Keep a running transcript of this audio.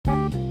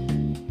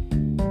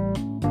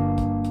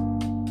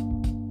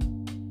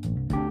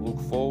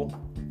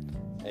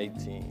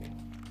18.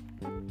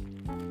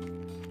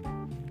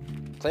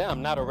 Say,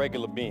 I'm not a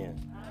regular being.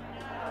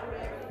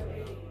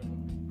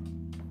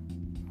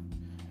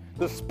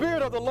 The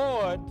Spirit of the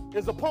Lord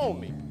is upon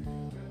me.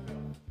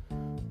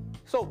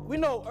 So we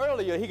know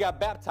earlier he got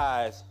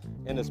baptized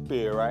in the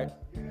Spirit, right?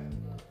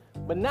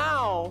 But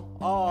now,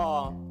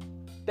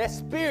 that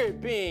Spirit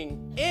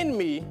being in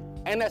me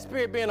and that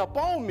Spirit being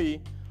upon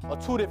me are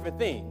two different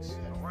things.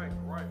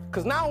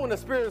 Because now when the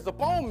Spirit is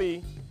upon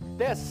me,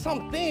 there's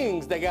some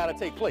things that got to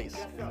take place.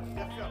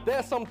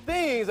 There's some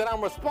things that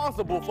I'm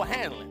responsible for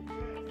handling.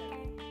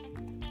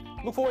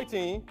 Luke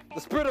 4:18,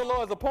 the Spirit of the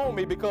Lord is upon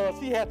me because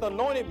he hath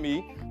anointed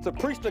me to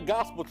preach the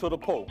gospel to the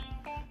poor.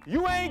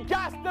 You ain't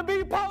got to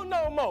be poor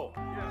no more.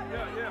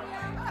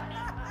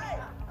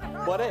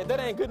 But that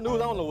ain't good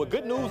news. I don't know what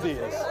good news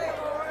is.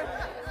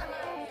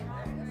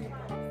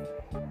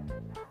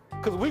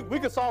 Because we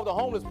could solve the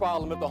homeless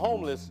problem if the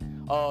homeless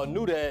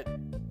knew that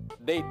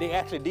they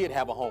actually did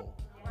have a home.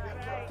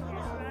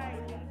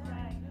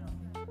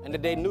 And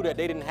that they knew that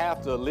they didn't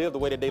have to live the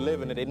way that they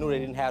live, and that they knew they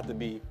didn't have to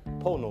be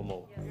poor no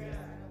more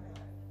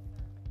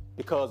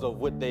because of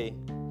what they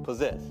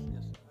possess.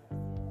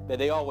 That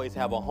they always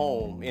have a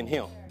home in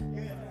him.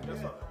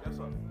 Yes, sir. Yes,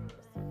 sir.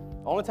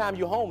 Only time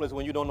you're homeless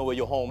when you don't know where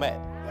your home at.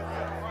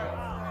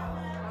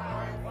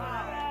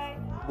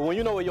 But when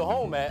you know where your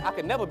home at, I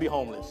could never be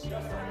homeless.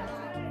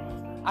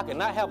 I could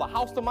not have a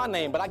house to my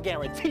name, but I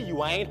guarantee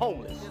you I ain't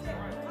homeless.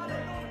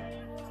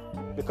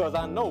 Because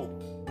I know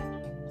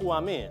who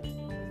I'm in.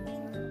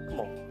 Come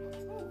on.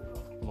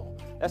 Come on.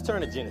 Let's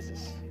turn to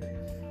Genesis.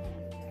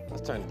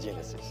 Let's turn to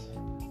Genesis.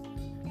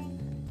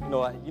 You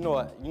know,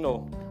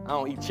 I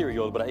don't eat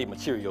Cheerios, but I ate my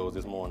Cheerios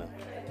this morning.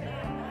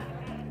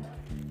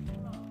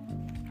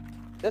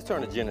 Let's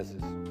turn to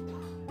Genesis.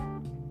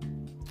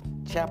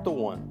 Chapter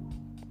 1.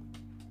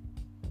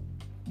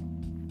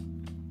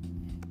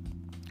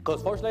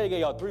 Because First Lady gave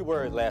y'all 3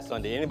 words last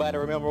Sunday. Anybody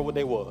remember what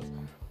they was?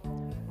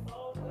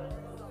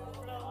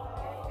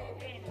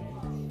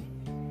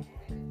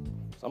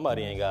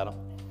 Somebody ain't got them.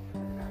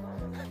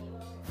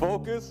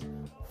 Focus,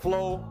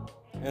 flow,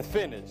 and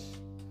finish.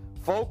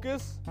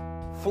 Focus,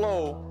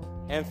 flow,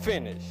 and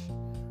finish.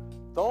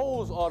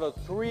 Those are the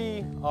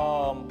 3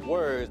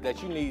 words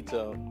that you need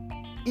to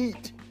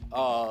eat,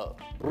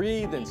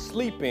 breathe, and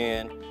sleep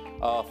in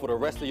for the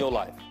rest of your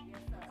life.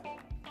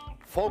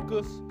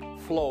 Focus,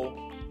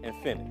 flow, and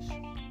finish.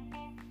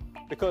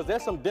 Because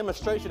there's some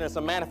demonstration and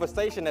some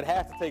manifestation that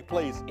has to take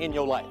place in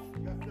your life.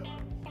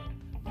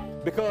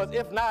 Because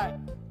if not,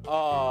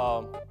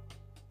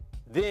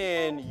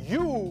 then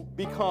you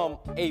become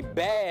a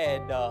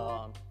bad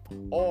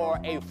or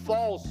a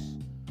false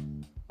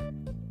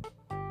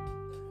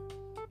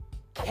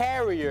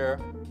carrier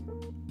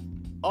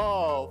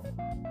of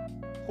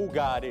who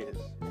God is.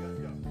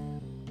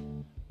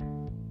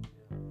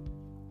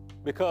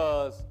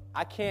 Because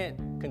I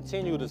can't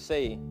continue to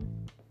say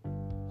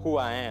who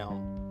I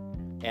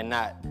am and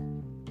not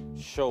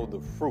show the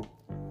fruit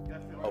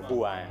of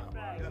who I am.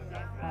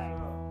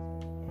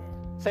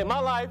 Say, my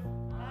life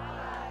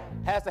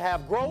has to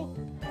have growth,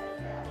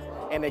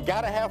 and it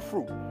gotta have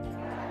fruit.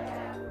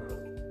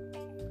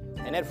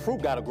 And that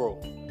fruit gotta grow.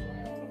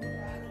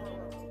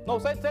 No,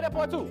 say that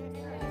part too.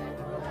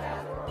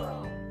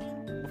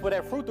 But for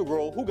that fruit to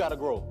grow, who gotta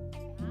grow?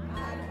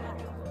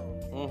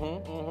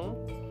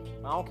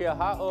 I don't care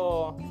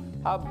how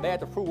bad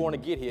the fruit want to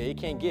get here. It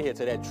can't get here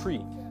till that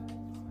tree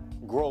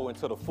grow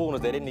into the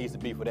fullness that it needs to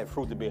be for that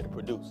fruit to be able to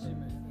produce.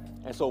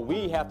 And so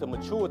we have to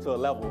mature to a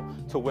level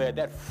to where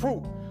that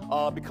fruit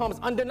becomes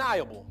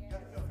undeniable.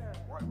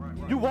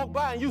 You walk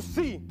by and you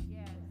see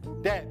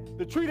that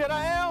the tree that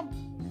I am,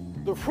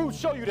 the fruit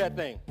show you that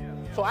thing.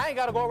 So I ain't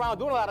got to go around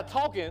doing a lot of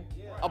talking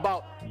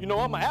about,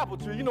 I'm an apple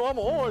tree, I'm an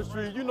orange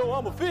tree,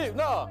 I'm a fig.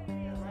 No.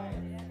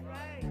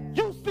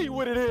 You see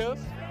what it is.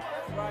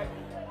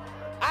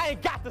 I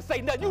ain't got to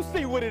say nothing. You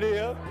see what it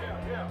is.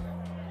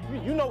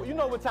 You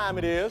know what time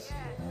it is.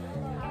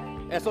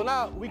 And so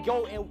now we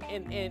go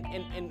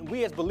and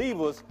we as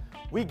believers,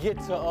 we get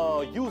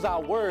to use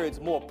our words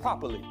more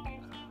properly.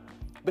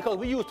 Because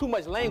we use too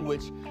much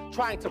language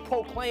trying to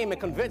proclaim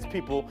and convince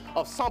people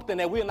of something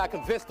that we're not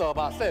convinced of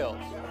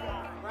ourselves.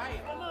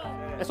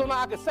 And so now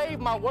I can save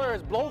my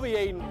words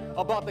bloviating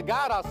about the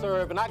God I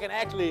serve, and I can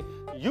actually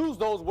use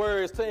those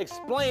words to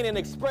explain and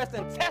express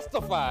and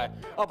testify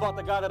about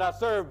the God that I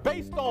serve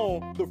based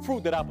on the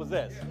fruit that I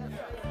possess.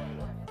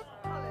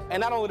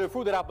 And not only the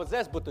fruit that I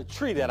possess, but the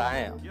tree that I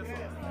am.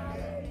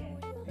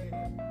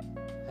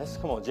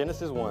 Come on,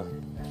 Genesis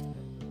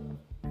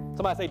 1.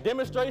 Somebody say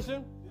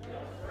demonstration,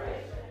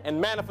 and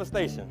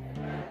manifestation.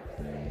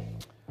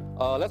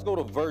 Let's go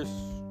to verse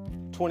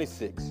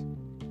 26.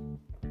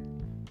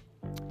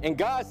 And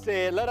God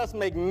said, let us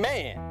make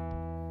man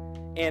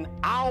in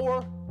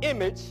our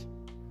image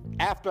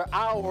after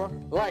our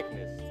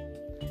likeness.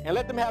 And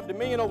let them have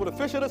dominion over the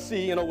fish of the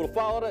sea and over the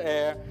fowl of the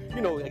air.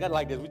 I got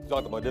like this. We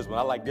talked about this one.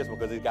 I like this one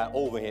because it got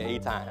over here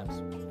 8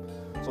 times.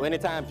 So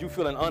anytime you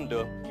feeling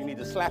under, you need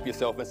to slap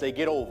yourself and say,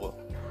 get over.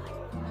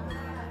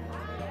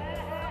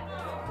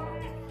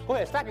 Go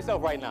ahead, slap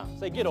yourself right now.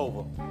 Say, get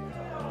over.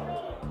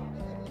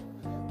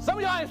 Some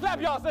of y'all ain't slap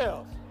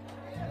yourselves.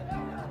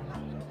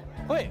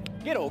 Go ahead,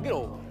 get over, get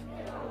over.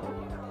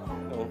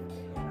 You know,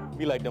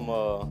 be like them,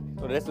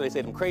 that's what they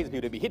say, them crazy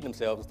people that be hitting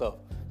themselves and stuff.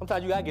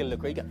 Sometimes you gotta get a little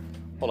crazy.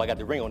 Hold on, I got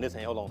the ring on this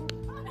hand, hold on.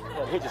 You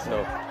gotta hit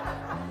yourself.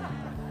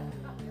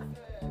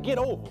 Get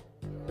over.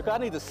 Because I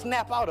need to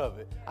snap out of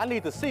it. I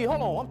need to see,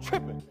 hold on, I'm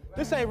tripping.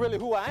 This ain't really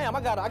who I am.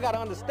 I gotta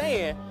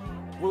understand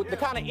the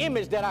kind of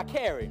image that I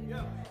carry.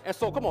 And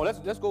so come on,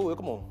 let's go,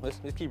 come on, let's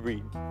keep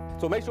reading.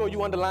 So make sure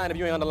you underline, if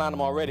you ain't underlined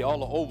them already, all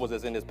the overs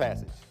that's in this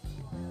passage.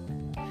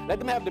 Let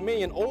them have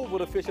dominion over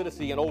the fish of the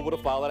sea and over the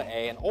fowl of the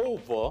air and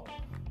over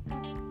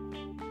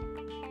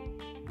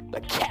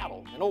the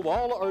cattle and over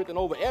all the earth and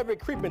over every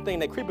creeping thing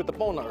that creepeth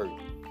upon the earth.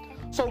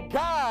 So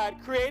God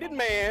created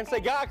man, say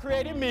God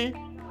created me,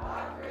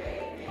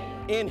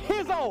 in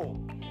his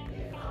own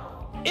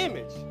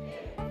image.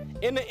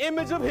 In the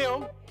image of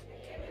him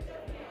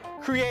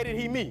created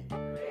he me.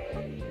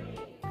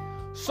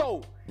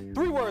 So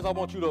 3 words I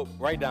want you to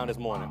write down this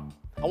morning.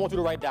 I want you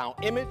to write down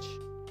image,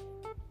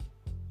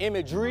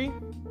 imagery,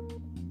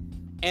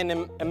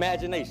 and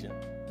imagination.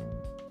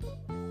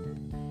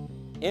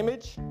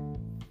 Image,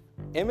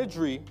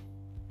 imagery,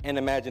 and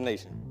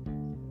imagination.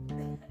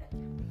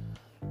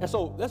 And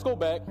so let's go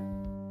back.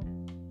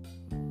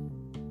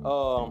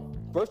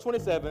 Verse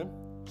 27.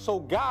 So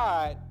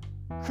God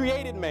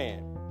created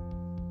man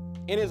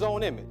in his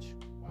own image.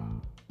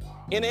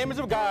 In the image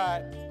of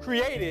God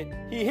created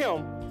he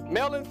him.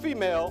 Male and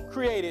female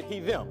created he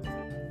them.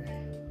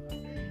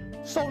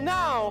 So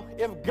now,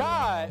 if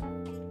God,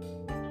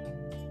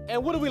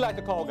 and what do we like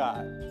to call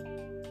God?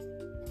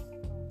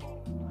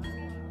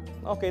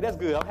 Okay, that's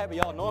good. I'm happy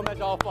y'all know him as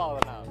y'all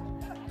father now.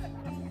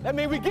 That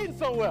means we're getting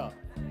somewhere.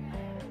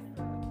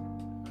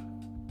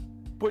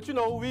 But you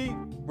know, we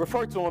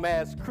refer to him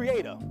as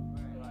creator.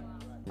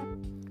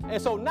 And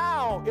so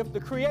now, if the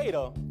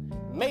creator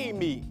made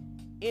me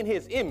in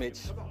his image,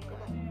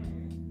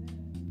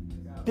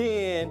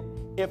 then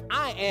if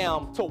I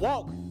am to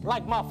walk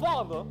like my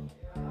father,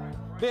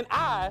 then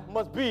I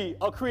must be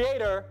a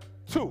creator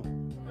too.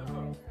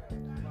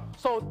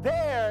 So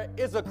there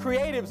is a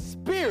creative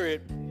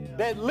spirit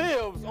that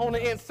lives on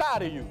the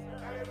inside of you.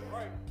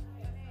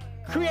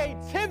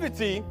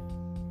 Creativity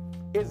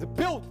is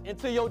built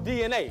into your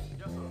DNA.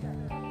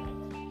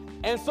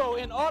 And so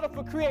in order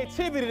for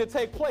creativity to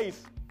take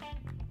place,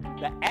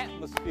 the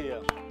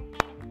atmosphere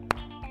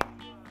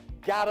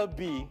gotta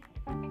be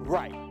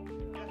right.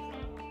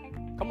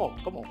 Come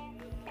on, come on.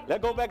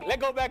 Let's go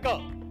back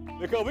up.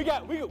 Because we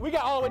got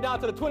all the way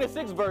down to the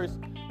 26th verse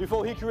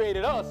before he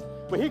created us,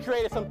 but he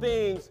created some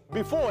things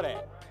before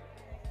that.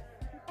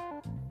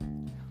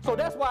 So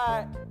that's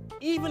why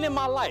even in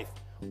my life,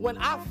 when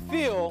I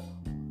feel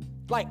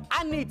like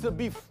I need to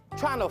be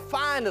trying to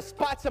find the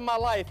spots in my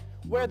life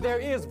where there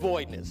is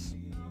voidness,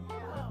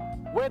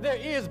 where there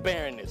is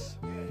barrenness,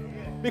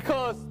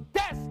 because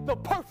that's the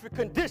perfect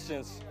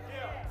conditions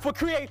for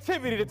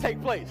creativity to take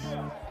place.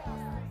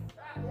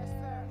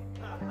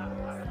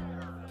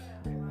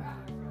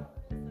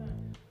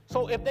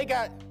 So if they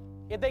got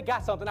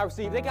something I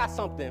received, they got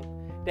something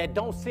that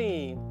don't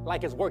seem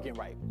like it's working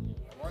right,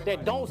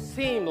 that don't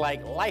seem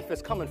like life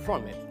is coming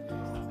from it.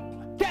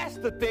 That's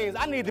the things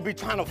I need to be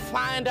trying to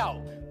find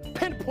out,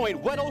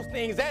 pinpoint where those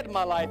things at in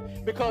my life,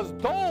 because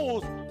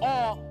those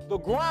are the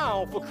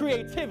ground for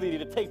creativity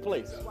to take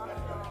place.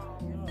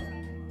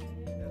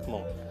 Come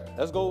on,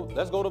 let's go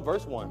to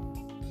verse 1.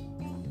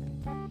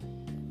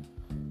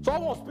 So I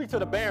want to speak to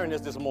the barrenness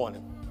this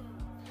morning.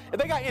 If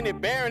they got any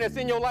barrenness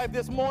in your life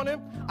this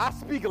morning, I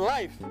speak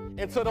life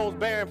into those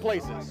barren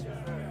places.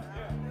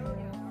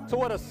 So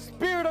where the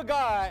Spirit of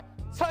God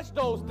touch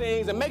those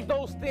things and make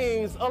those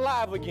things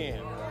alive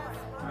again.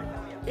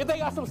 If they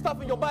got some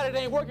stuff in your body that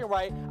ain't working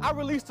right, I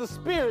release the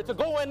Spirit to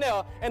go in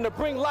there and to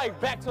bring life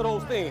back to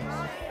those things.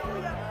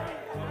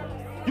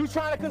 You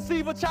trying to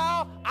conceive a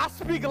child? I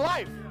speak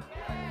life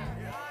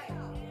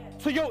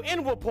to your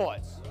inward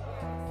parts.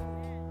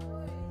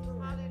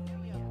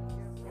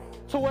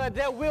 So where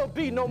there will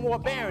be no more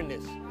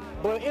barrenness,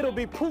 but it'll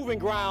be proving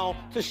ground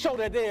to show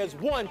that there is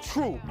one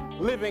true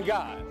living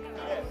God.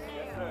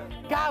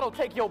 God will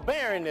take your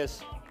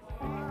barrenness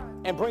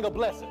and bring a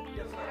blessing.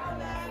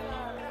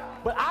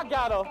 But I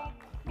gotta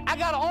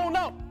own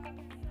up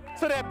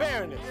to that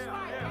barrenness.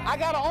 I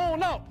gotta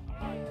own up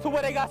to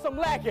where they got some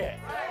lack at.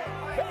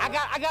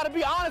 I gotta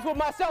be honest with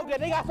myself that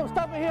they got some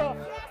stuff in here.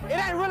 It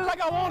ain't really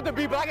like I want it to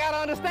be, but I gotta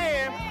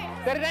understand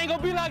that it ain't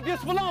gonna be like this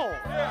for long.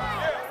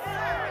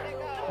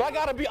 But I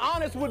gotta be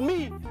honest with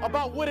me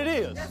about what it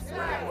is.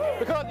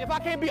 Because if I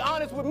can't be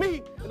honest with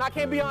me, then I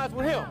can't be honest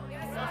with him.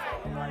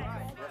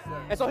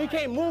 And so he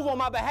can't move on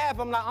my behalf if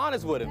I'm not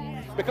honest with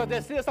him. Because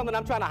there's still something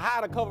I'm trying to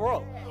hide or cover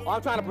up. Or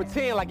I'm trying to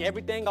pretend like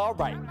everything all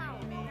right.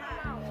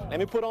 Let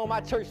me put on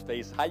my church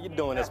face. How you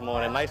doing this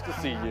morning? Nice to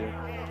see you.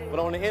 But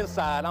on the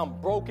inside, I'm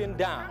broken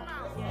down.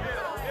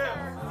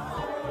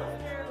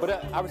 But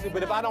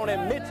if I don't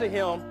admit to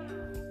him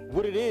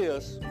what it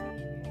is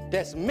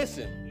that's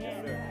missing,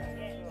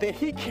 then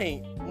he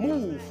can't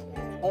move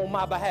on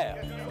my behalf.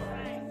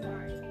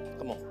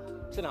 Come on.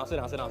 Sit down, sit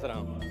down, sit down, sit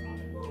down.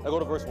 Let's go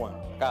to verse 1.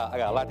 I got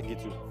a lot to get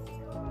to.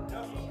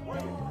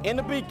 In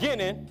the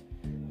beginning,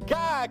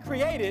 God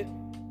created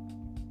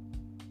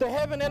the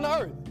heaven and the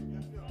earth.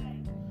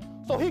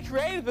 So he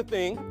created the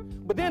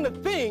thing, but then the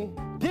thing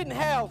didn't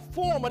have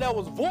form, or there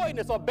was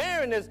voidness or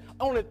barrenness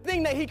on the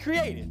thing that he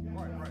created.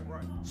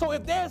 So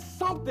if there's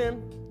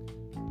something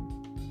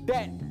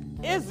that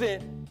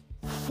isn't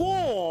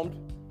formed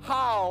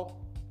how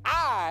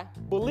I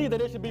believe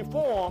that it should be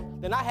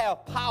formed, then I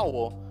have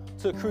power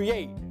to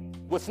create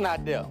what's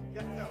not there.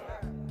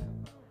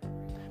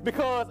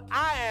 Because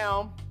I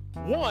am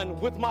one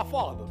with my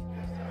Father.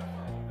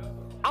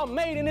 I'm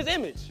made in his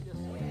image.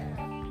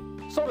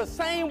 So the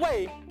same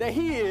way that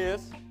he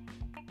is,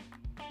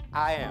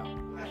 I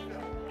am.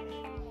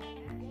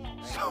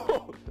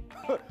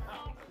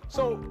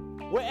 So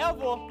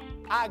wherever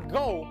I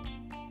go,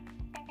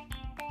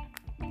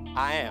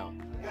 I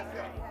am.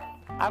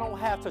 I don't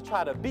have to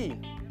try to be.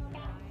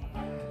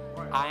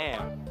 I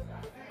am.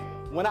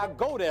 When I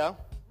go there,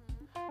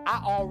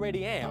 I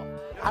already am.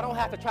 I don't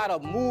have to try to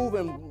move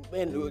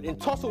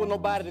and tussle with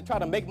nobody to try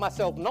to make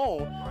myself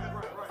known.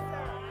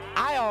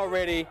 I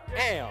already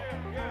am.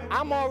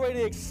 I'm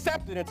already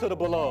accepted into the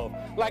beloved.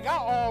 Like I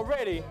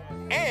already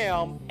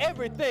am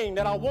everything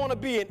that I want to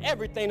be and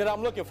everything that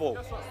I'm looking for.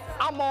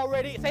 I'm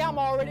already it. I'm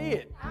already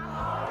it.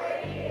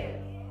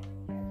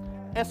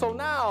 And so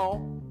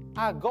now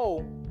I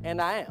go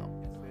and I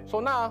am.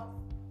 So now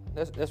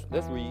let's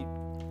read.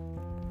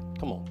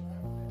 Come on.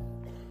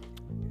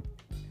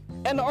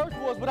 And the earth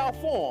was without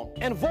form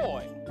and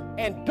void,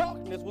 and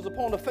darkness was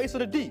upon the face of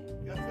the deep.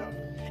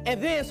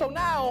 And then, so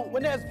now,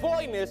 when there's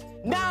voidness,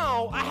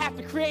 now I have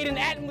to create an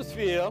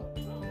atmosphere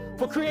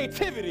for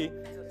creativity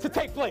to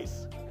take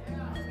place.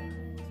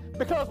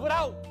 Because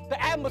without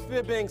the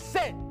atmosphere being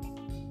set,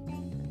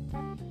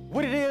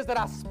 what it is that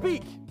I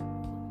speak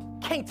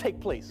can't take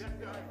place.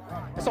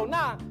 And so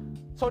now,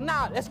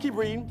 let's keep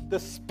reading. The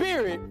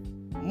Spirit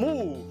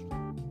moved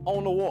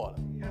on the water.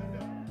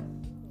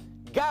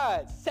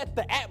 God set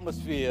the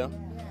atmosphere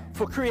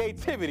for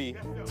creativity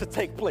to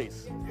take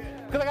place.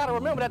 Because I got to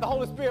remember that the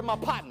Holy Spirit is my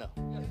partner.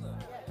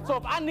 So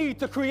if I need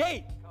to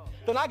create,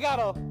 then I got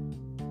to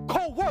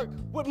co-work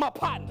with my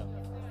partner.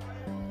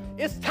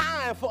 It's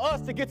time for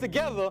us to get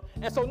together.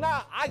 And so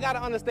now I got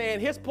to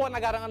understand his part and I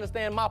got to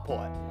understand my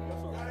part.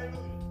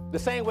 The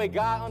same way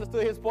God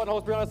understood his part and the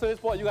Holy Spirit understood his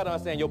part, you got to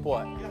understand your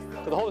part.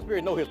 Because the Holy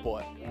Spirit knows his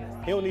part.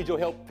 He don't need your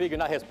help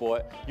figuring out his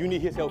part. You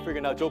need his help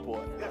figuring out your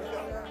part.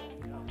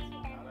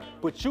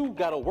 But you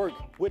got to work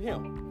with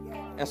him.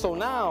 And so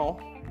now,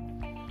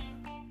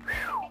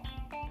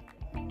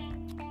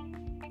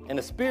 and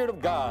the Spirit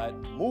of God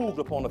moved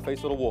upon the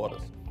face of the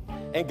waters.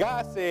 And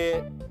God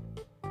said,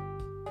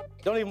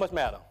 don't even much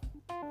matter.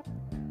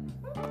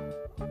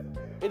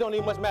 It don't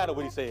even much matter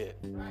what he said.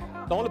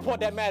 The only part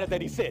that matters is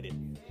that he said it.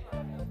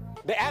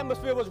 The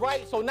atmosphere was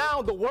right, so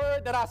now the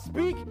word that I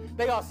speak,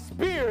 they are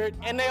spirit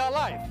and they are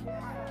life.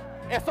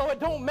 And so it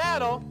don't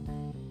matter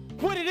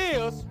what it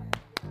is,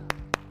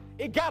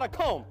 it gotta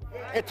come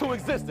into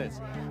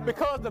existence.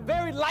 Because the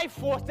very life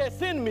force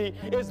that's in me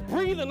is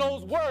breathing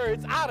those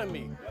words out of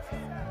me.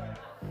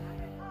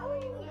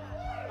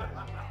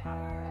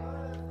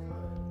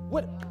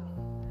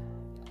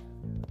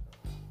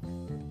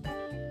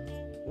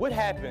 What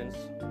happens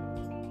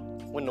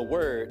when the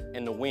word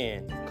and the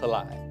wind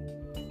collide?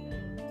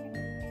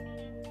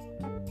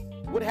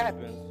 What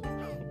happens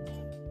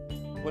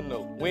when the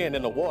wind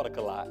and the water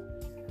collide?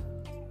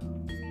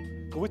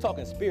 Because we're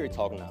talking spirit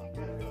talk now.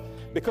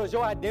 Because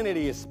your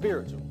identity is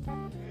spiritual.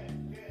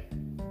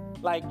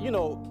 Like, you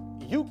know,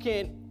 you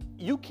can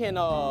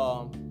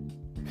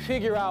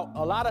figure out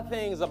a lot of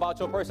things about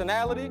your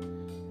personality,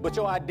 but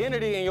your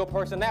identity and your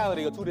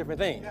personality are two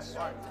different things.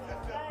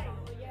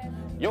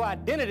 Your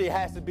identity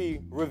has to be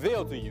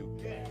revealed to you.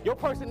 Your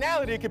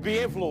personality could be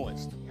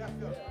influenced.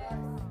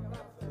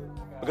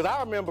 Because I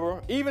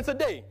remember, even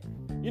today,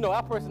 you know,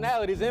 our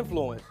personality is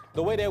influenced.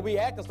 The way that we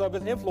act and stuff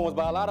is influenced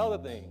by a lot of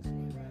other things.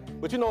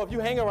 But you know, if you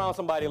hang around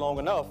somebody long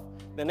enough,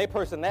 then their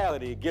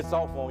personality gets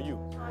off on you.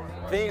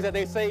 Things that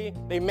they say,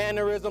 their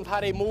mannerisms, how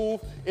they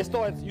move, you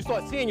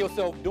start seeing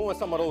yourself doing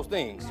some of those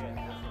things.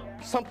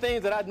 Some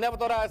things that I never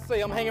thought I'd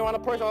say. I'm hanging around a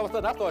person, all of a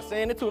sudden I start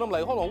saying it too, and I'm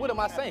like, hold on, what am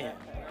I saying?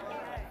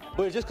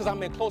 But it's just because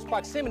I'm in close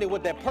proximity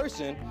with that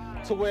person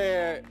to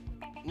where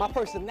my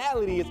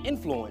personality is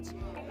influenced.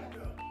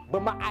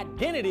 But my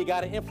identity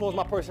got to influence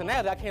my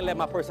personality. I can't let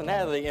my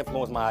personality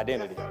influence my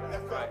identity.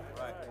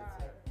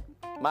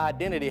 My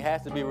identity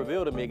has to be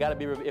revealed to me. It got to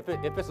be if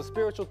it's a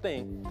spiritual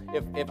thing.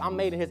 If I'm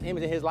made in his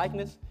image and his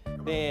likeness,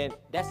 then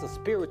that's a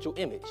spiritual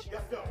image.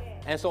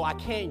 And so I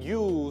can't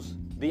use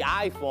the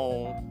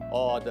iPhone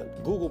or the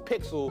Google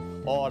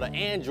Pixel or the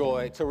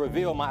Android to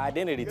reveal my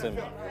identity to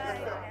me.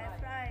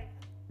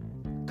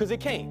 Because it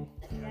can't.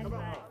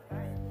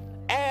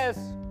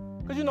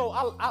 Because you know,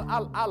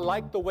 I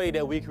like the way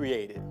that we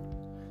created.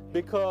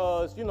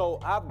 Because, you know,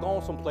 I've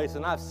gone someplace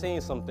and I've seen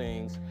some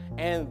things,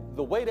 and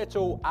the way that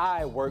your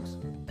eye works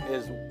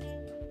is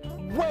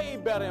way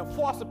better and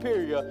far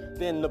superior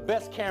than the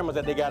best cameras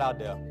that they got out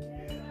there.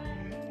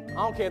 I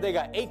don't care if they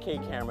got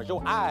 8K cameras.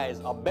 Your eyes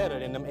are better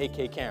than them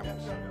 8K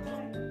cameras.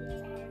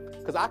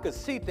 Because I could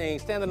see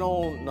things standing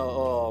on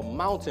the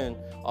mountain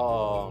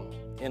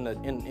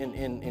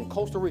in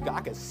Costa Rica.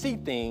 I could see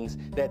things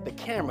that the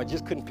camera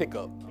just couldn't pick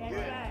up.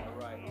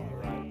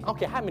 I don't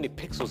care how many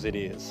pixels it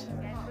is.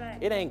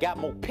 It ain't got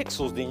more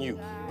pixels than you.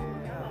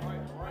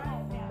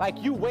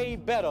 Like, you way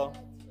better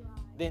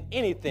than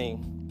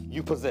anything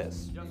you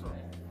possess.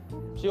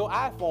 So your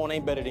iPhone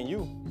ain't better than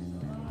you.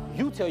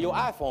 You tell your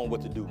iPhone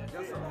what to do.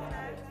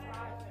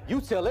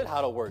 You tell it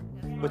how to work.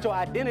 But your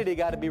identity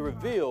got to be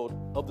revealed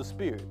of the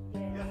Spirit.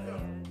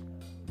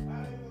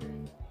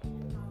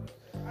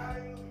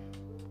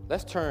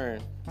 Let's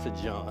turn to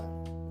John,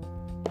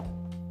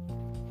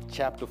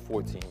 chapter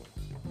 14.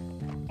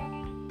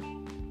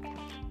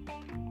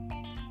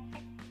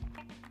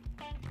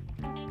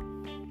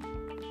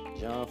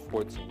 John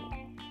 14.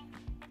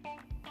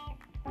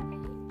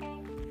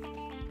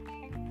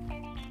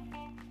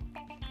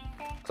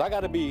 So I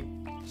got to be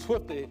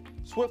swift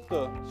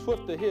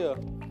to hear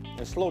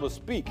and slow to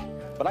speak,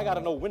 but I got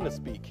to know when to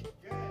speak.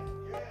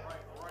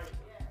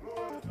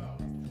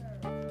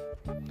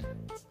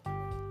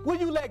 Will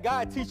you let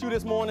God teach you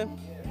this morning?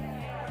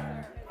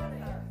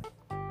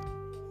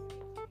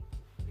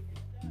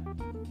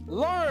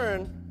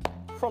 Learn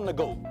from the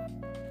GOAT.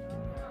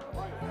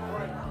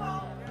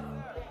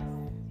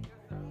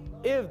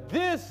 If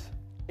this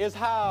is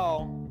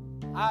how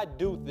I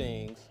do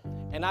things,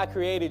 and I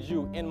created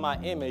you in my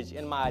image,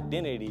 in my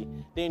identity,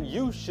 then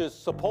you're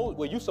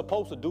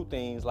supposed to do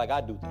things like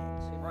I do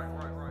things.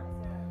 Right.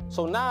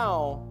 So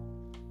now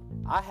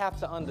I have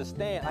to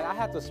understand, I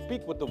have to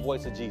speak with the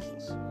voice of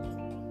Jesus.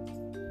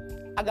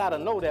 I gotta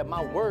know that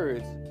my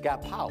words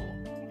got power.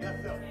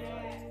 Yes, sir.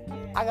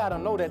 I gotta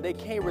know that they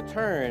can't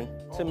return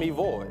to me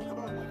void.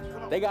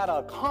 They gotta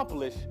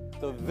accomplish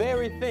the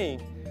very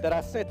thing that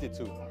I sent it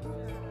to.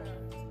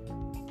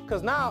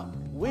 Because now,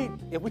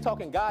 if we're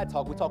talking God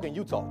talk, we're talking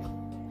you talk.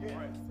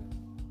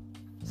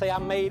 Say, I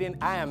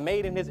am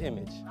made in His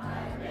image.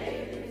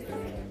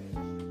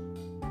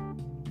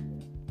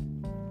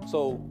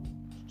 So,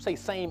 say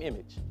same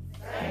image.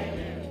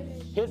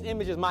 His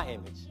image is my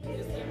image.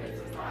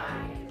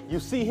 You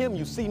see Him,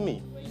 you see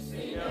me.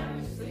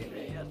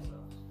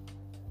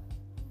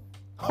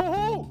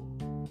 Ho-ho!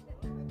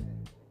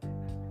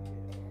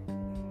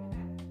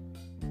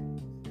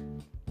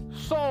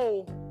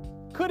 So,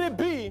 could it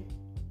be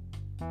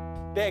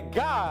that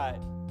God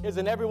is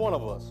in every one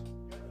of us?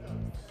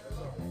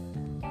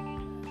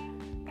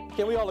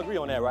 Can we all agree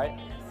on that, right?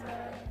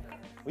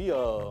 We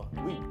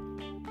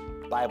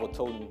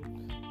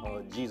Bible-toting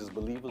Jesus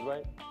believers,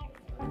 right?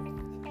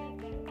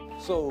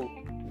 So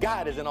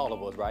God is in all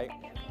of us, right?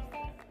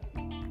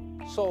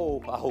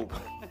 So I hope.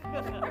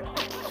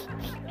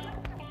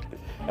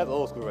 That's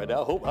old school right there.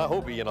 I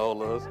hope He's in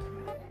all of us.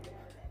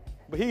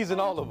 But He's in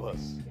all of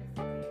us.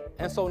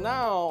 And so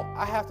now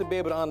I have to be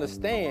able to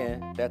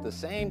understand that the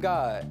same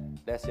God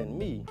that's in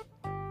me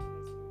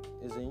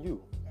is in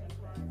you.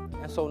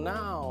 And so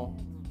now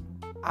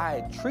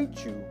I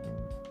treat you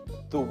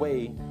the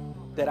way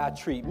that I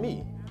treat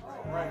me.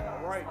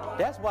 Right.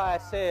 That's why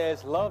it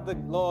says, love the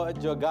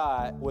Lord your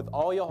God with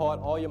all your heart,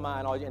 all your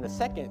mind, and the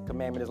second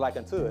commandment is like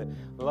unto it,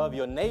 love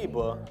your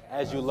neighbor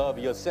as you love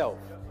yourself.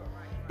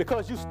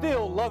 Because you're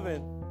still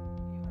loving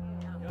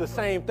the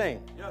same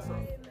thing. Yes, sir.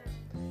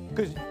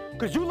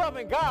 Because you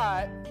loving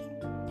God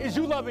is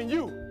you loving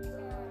you.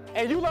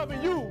 And you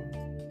loving you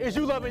is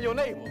you loving your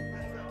neighbor.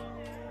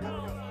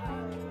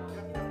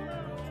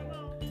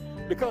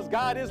 Because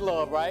God is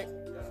love, right?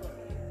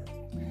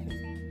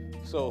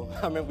 So,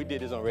 I remember we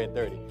did this on Red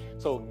 30.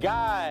 So,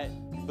 God,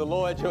 the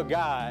Lord your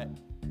God,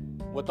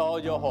 with all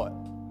your heart.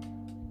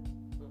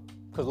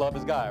 Because love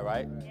is God,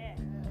 right? Yeah.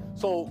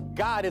 So,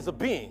 God is a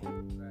being.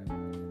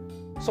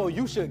 So,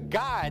 you should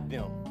guide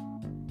them.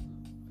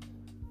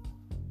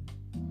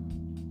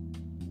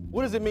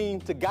 What does it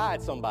mean to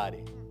guide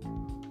somebody?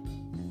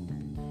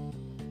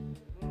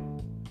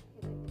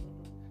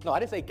 No, I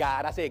didn't say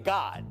God, I said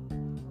God.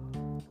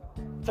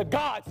 To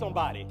guard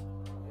somebody.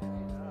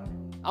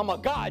 I'm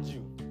going to guard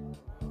you.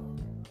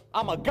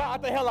 I'm going to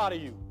guard the hell out of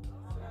you.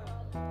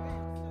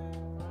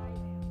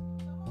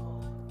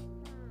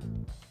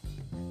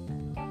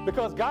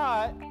 Because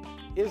God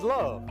is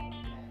love.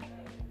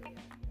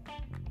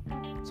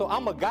 So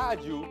I'm going to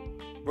guide you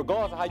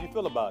regardless of how you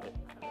feel about it.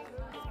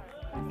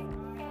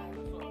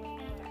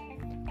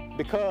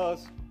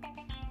 Because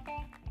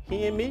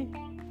He in me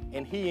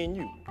and He in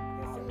you.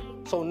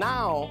 So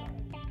now,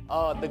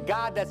 the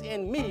God that's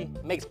in me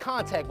makes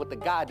contact with the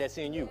God that's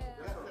in you.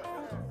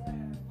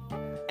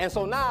 And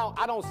so now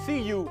I don't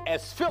see you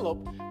as Philip,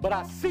 but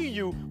I see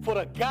you for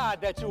the God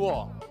that you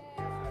are.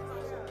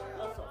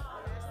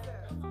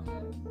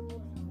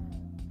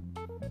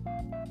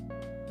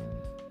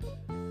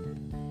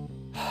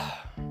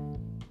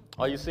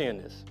 Are you seeing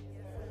this?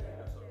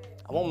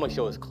 I want to make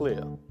sure it's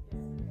clear.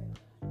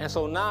 And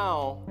so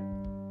now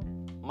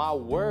my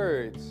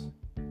words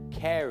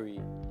carry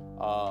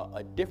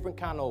a different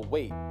kind of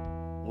weight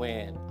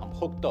when I'm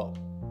hooked up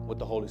with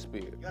the Holy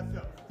Spirit. Yes,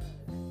 sir.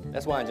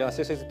 That's why in John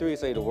 6:63 it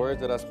say the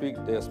words that I speak,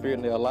 their spirit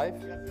and their life,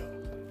 Yes, sir.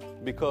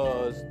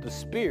 because the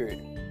Spirit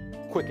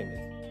quickened it.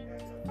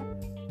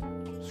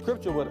 The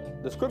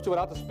scripture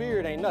without the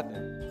Spirit ain't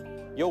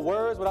nothing. Your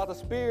words without the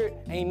Spirit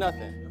ain't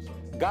nothing.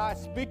 God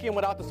speaking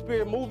without the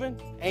Spirit moving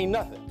ain't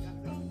nothing.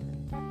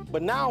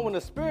 But now when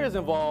the Spirit is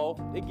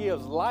involved, it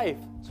gives life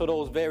to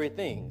those very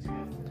things.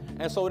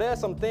 And so there's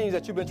some things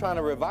that you've been trying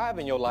to revive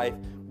in your life,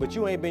 but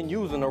you ain't been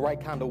using the right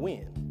kind of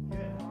wind.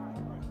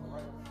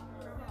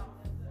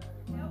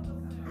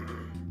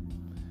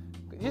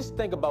 Just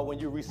think about when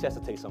you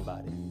resuscitate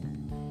somebody.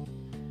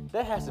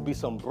 There has to be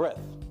some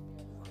breath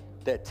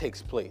that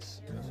takes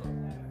place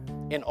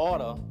in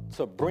order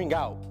to bring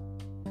out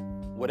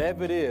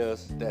whatever it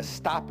is that's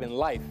stopping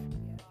life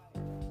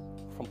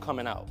from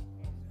coming out.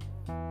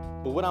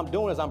 But what I'm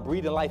doing is I'm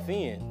breathing life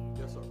in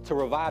to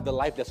revive the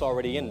life that's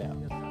already in there.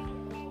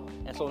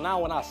 And so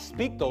now when I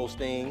speak those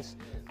things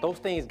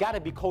got to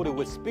be coated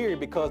with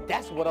Spirit, because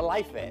that's what a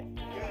life at.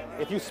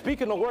 If you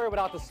speak in the word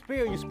without the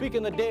Spirit, you speak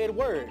in the dead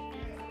word.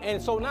 And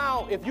so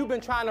now, if you've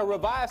been trying to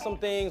revive some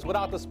things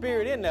without the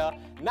Spirit in there,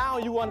 now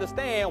you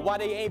understand why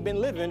they ain't been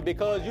living,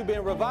 because you've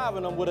been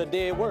reviving them with a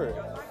dead word.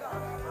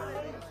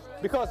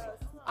 Because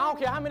I don't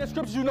care how many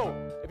scriptures you know.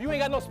 If you ain't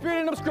got no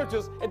Spirit in them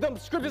scriptures, if them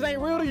scriptures ain't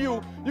real to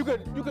you, you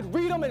could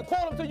read them and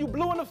quote them till you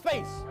blue in the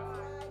face.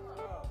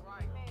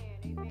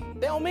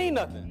 They don't mean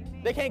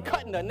nothing. They can't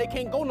cut nothing. They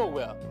can't go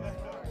nowhere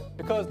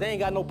because they ain't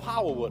got no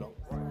power with them.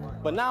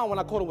 But now when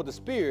I quote them with the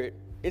Spirit,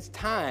 it's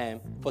time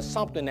for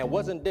something that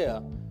wasn't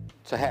there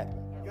to happen.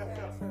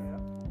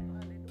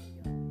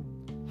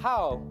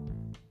 How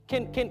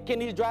can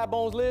these dry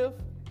bones live?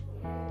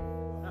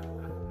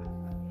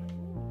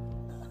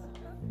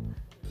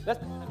 Let's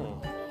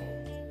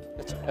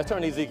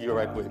turn to Ezekiel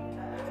right quick.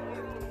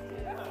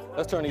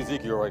 Let's turn to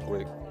Ezekiel right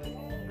quick.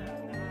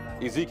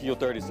 Ezekiel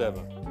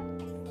 37.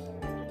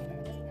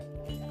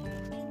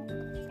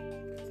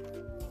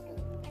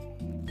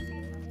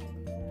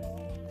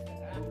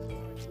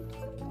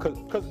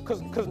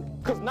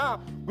 Cause now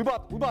we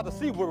about to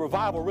see what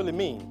revival really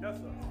means. Yes,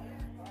 sir.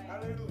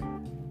 Hallelujah.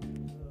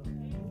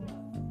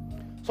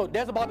 So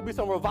there's about to be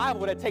some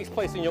revival that takes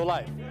place in your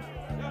life.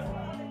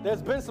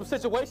 There's been some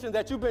situations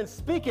that you've been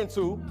speaking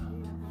to,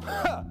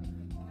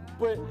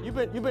 but you've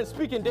been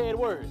speaking dead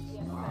words.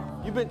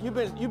 You've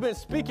been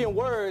speaking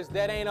words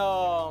that ain't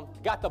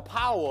got the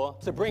power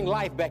to bring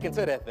life back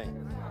into that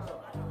thing.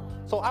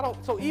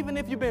 So even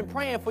if you've been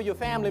praying for your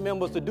family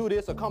members to do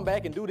this or come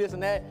back and do this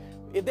and that,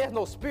 if there's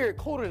no Spirit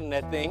coated in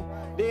that thing,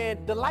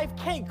 then the life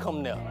can't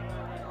come there.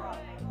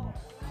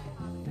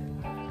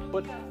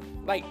 But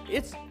like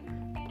if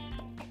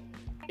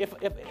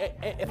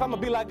I'm gonna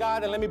be like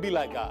God, then let me be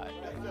like God.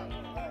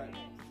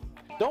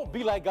 Don't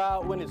be like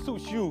God when it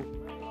suits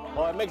you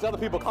or it makes other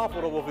people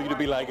comfortable for you to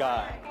be like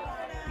God.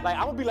 Like,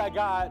 I'm gonna be like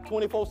God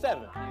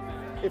 24/7.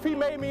 If he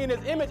made me in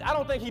his image, I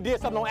don't think he did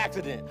something on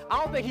accident.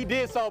 I don't think he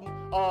did something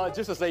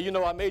just to say, you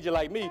know, I made you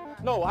like me.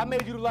 No, I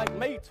made you like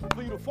mate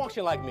for you to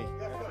function like me.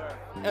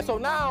 And so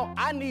now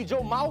I need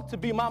your mouth to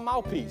be my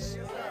mouthpiece.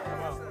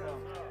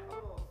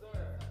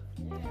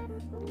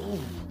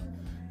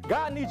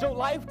 God needs your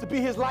life to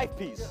be his life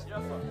piece.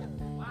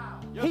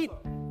 He,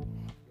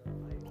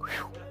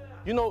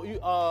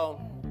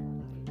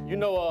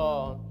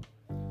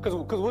 cause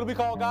what do we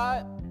call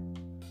God?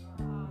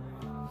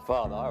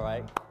 Father, all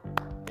right.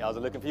 Y'all was a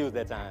little confused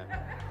that time.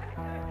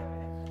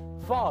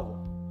 Father.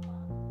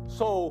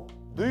 So,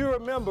 do you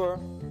remember,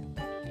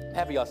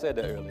 happy y'all said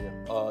that earlier,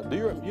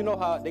 you know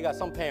how they got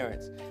some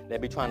parents that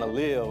be trying to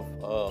live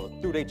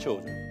through their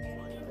children?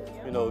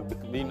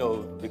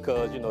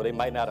 Because they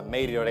might not have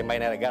made it, or they might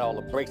not have got all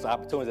the breaks or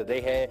opportunities that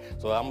they had.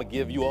 So I'm gonna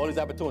give you all these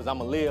opportunities. I'm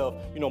gonna live,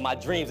 my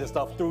dreams and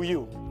stuff through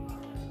you.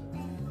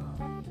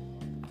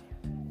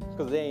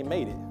 Because they ain't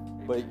made it.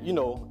 But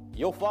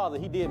your father,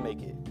 he did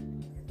make it.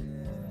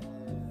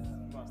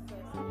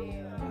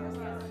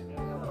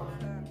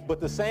 But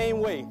the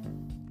same way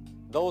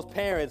those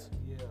parents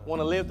want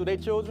to live through their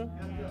children,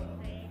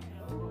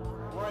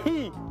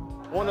 he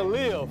want to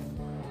live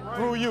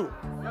through you.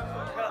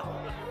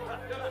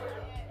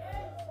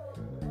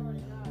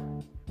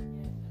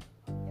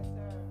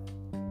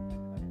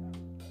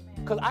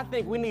 Because I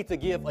think we need to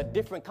give a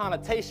different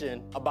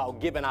connotation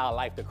about giving our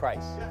life to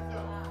Christ.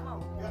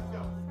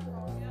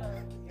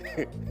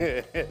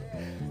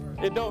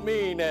 It don't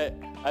mean that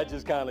I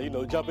just kind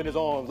of, jump in his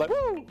arms like,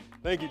 woo,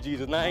 thank you,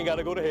 Jesus, now I ain't got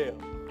to go to hell.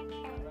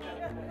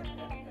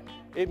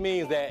 It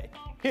means that,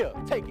 here,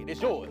 take it,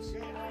 it's yours.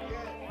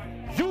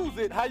 Use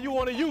it how you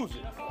want to use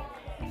it.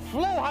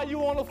 Flow how you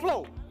want to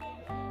flow.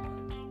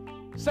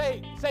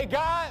 Say,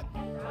 God,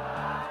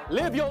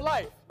 live your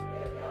life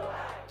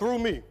through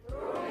me.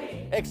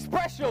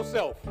 Express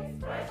yourself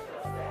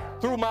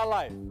through my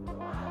life.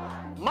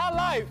 My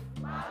life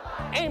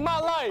ain't my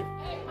life,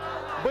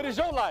 but it's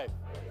your life.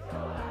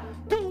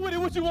 Do with it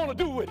what you want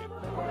to do with it.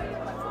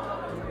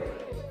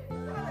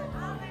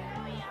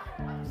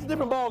 It's a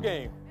different ball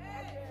game.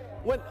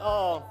 When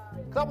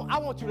Because I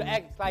want you to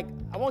act like,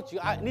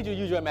 I need you to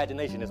use your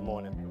imagination this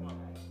morning.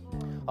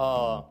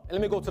 And let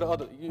me go to the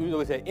other, you know,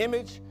 it said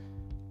image,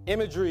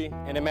 imagery,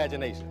 and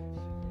imagination.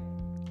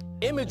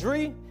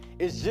 Imagery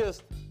is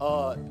just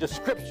a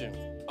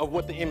description of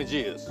what the image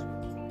is.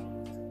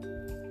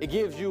 It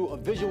gives you a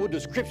visual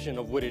description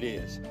of what it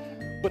is.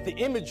 But the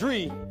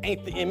imagery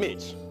ain't the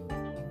image.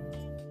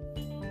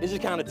 It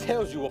just kind of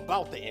tells you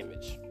about the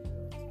image.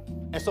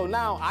 And so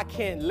now I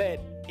can't let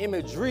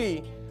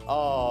imagery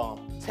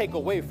take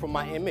away from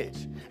my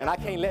image. And I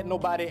can't let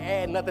nobody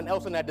add nothing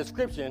else in that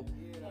description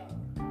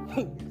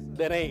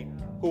that ain't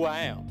who I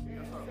am.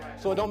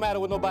 So it don't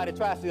matter what nobody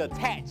tries to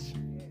attach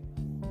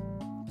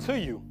to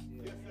you.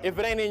 If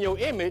it ain't in your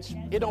image,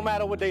 it don't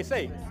matter what they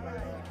say.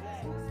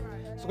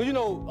 So you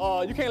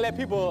know, you can't let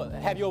people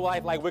have your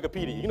life like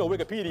Wikipedia. You know,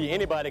 Wikipedia,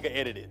 anybody can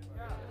edit it.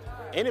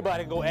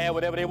 Anybody can go add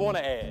whatever they want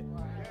to add.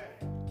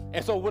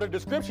 And so with a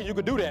description, you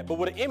could do that, but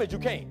with an image, you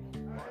can't.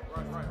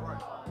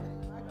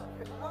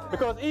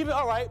 Because even,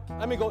 all right,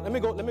 let me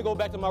go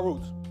back to my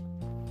roots.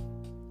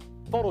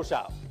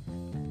 Photoshop.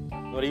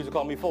 You know, they used to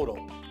call me Photo.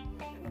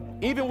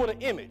 Even with an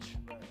image,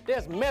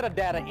 there's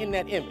metadata in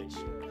that image.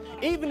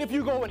 Even if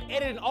you go and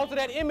edit and alter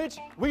that image,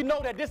 we know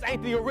that this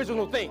ain't the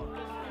original thing.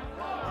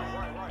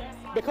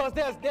 Because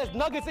there's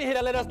nuggets in here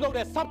that let us know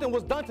that something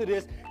was done to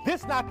this.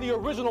 This not the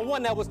original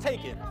one that was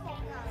taken.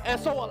 And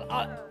so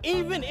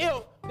even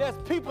if there's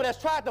people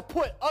that's tried to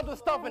put other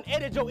stuff and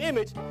edit your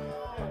image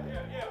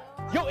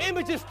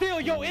is still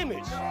your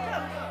image.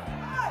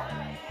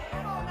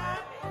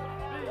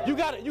 You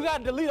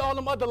gotta delete all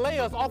them other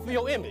layers off of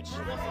your image.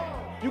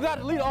 You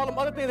gotta delete all them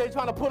other things they're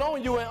trying to put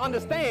on you and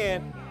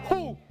understand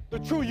who the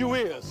true you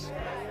is.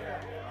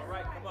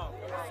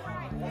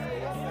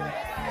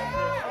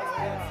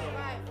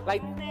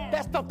 Like,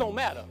 that stuff don't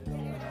matter.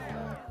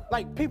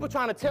 Like, people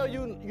trying to tell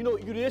you, you know,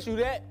 you this, you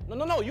that.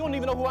 No, you don't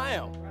even know who I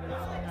am.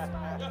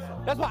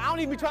 That's why I don't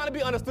even be trying to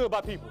be understood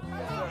by people.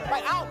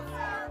 Like,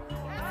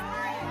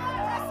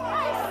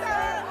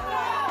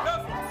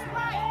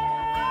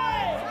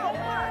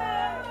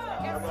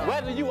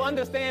 whether you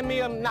understand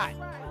me or not,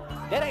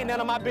 that ain't none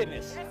of my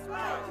business.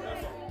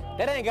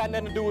 That ain't got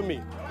nothing to do with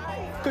me.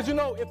 Because, you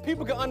know, if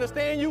people can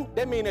understand you,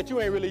 that means that you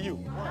ain't really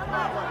you.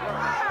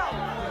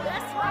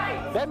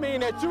 That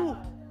means that you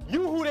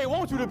who they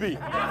want you to be.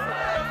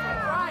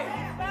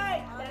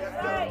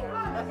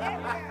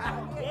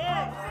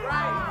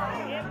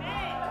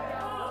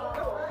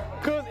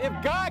 Because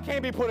if God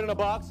can't be put in a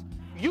box,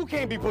 you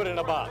can't be put in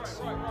a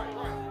box.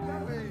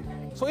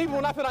 So even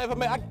when I feel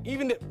like,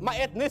 even my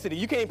ethnicity,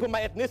 you can't put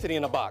my ethnicity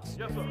in a box.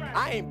 Yes, sir.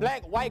 I ain't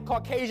black, white,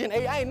 Caucasian,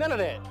 I ain't none of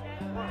that.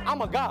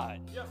 I'm a God.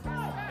 Yes,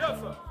 sir. Yes,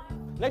 sir.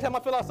 Next time I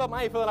fill out something,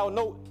 I ain't filling out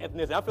no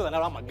ethnicity. I'm filling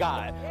out I'm a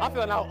God. I'm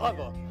filling out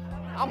other.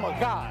 I'm a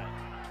God.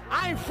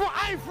 I ain't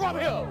from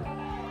here.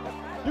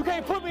 You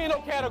can't put me in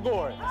no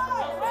category.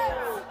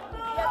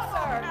 Yes,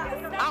 sir.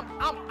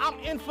 I'm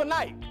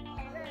infinite.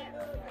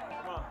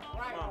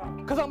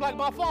 Because I'm like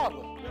my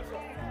father.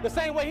 The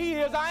same way he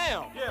is, I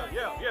am.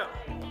 Yeah.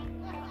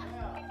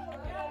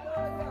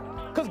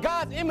 Because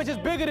God's image is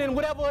bigger than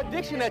whatever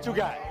addiction that you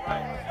got.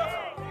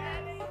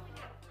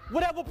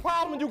 Whatever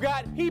problem you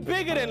got, he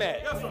bigger than that.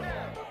 Yes, sir.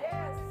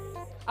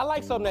 I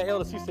like something that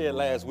Elder C said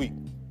last week.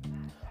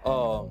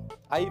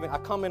 I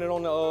commented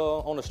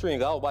on the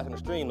stream. I was watching the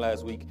stream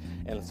last week,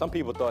 and some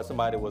people thought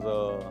somebody was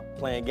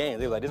playing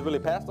games. They were like, "This really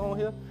pastor on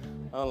here?"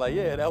 I'm like,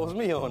 "Yeah, that was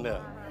me on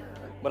there."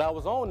 But I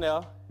was on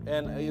there,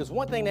 and it was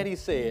one thing that he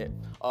said.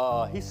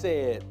 He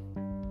said,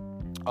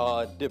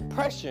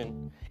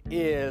 depression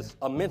is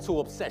a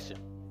mental obsession.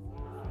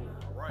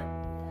 Right.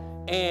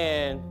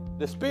 And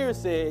the Spirit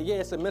said, yeah,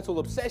 it's a mental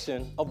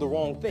obsession of the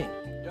wrong thing.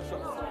 Yes, sir.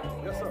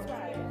 Yes, sir.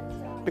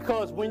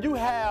 Because when you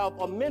have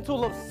a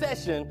mental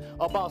obsession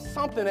about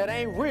something that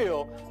ain't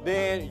real,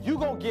 then you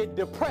gonna get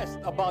depressed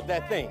about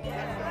that thing.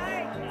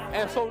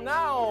 And so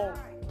now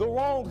the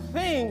wrong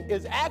thing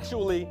is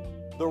actually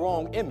the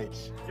wrong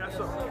image. Yes,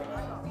 sir.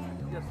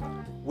 Yes, sir.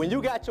 When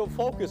you got your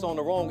focus on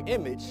the wrong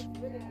image,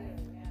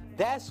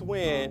 that's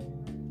when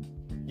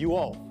you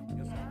off.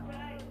 Yes, sir.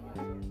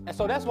 And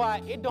so that's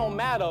why it don't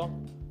matter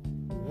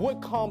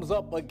what comes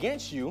up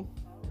against you,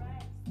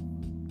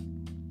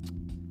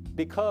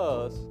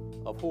 because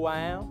of who I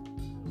am,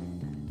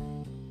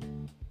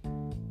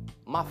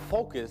 my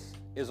focus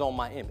is on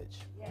my image.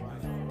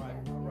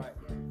 Right.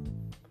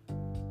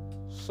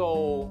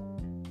 So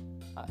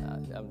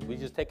we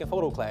just taking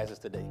photo classes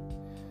today.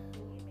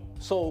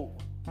 So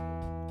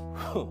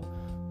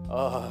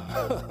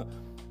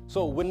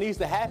so what needs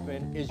to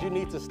happen is you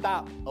need to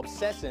stop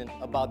obsessing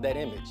about that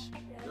image.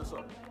 Yes,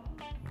 sir.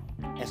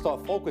 And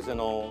start focusing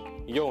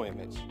on your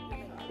image.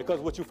 Because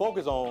what you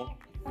focus on,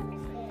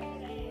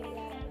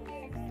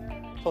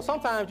 so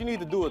sometimes you need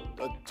to do a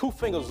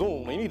two-finger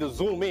zoom, and you need to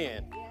zoom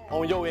in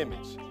on your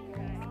image.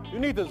 You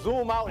need to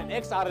zoom out and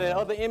X out of that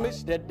other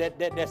image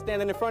that's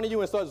standing in front of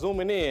you and start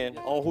zooming in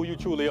on who you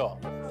truly are.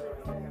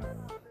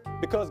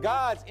 Because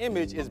God's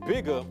image is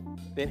bigger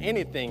than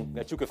anything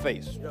that you could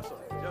face. Yes, sir.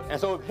 Yes, sir.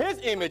 And so if his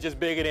image is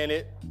bigger than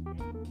it,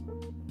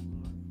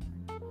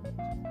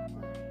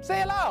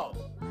 Say it loud.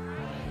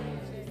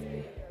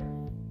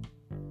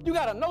 You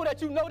got to know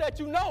that you know that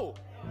you know.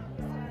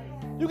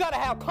 You got to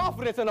have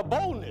confidence and a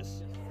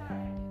boldness.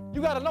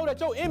 You got to know that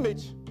your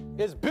image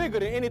is bigger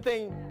than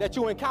anything that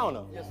you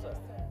encounter. Yes, sir.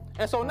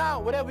 And so now,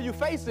 whatever you're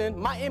facing,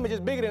 my image is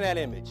bigger than that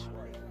image.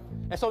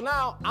 And so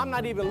now, I'm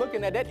not even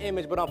looking at that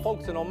image, but I'm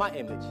focusing on my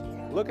image.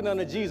 Looking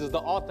unto Jesus, the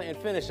author and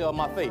finisher of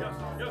my faith.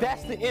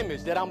 That's the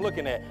image that I'm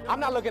looking at.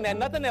 I'm not looking at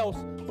nothing else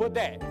but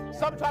that.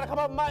 Something try to come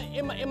up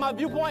in my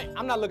viewpoint,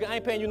 I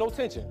ain't paying you no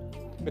attention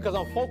because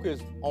I'm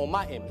focused on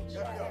my image.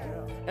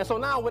 And so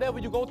now, whatever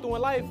you go through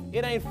in life,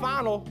 it ain't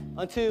final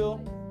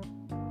until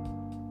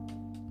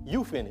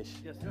you finish.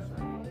 Yes, sir.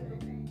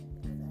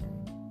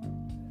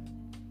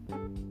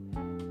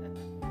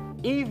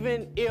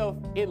 Even if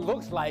it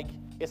looks like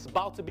it's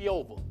about to be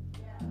over.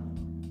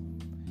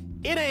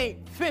 It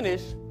ain't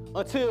finished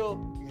until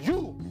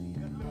you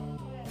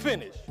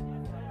finish.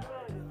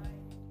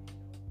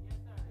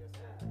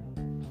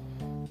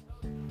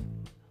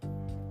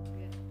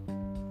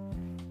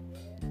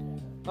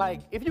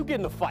 Like, if you get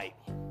in a fight,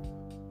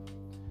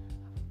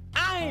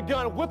 I ain't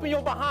done whipping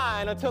your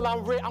behind until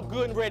I'm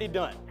good and ready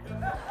done.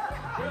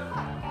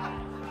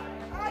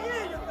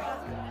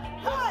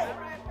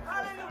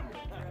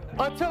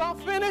 Until I'm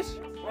finished,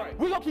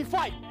 we're gonna keep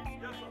fighting.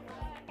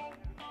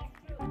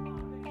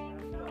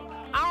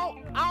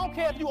 I don't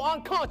care if you're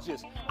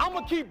unconscious. I'm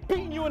gonna keep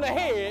beating you in the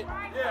head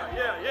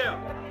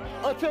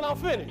until I'm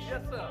finished.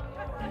 Yes, sir.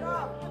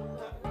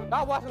 I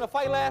was watching a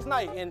fight last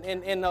night,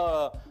 and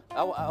I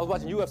was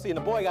watching UFC, and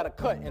the boy got a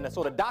cut, and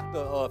so the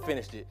doctor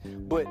finished it.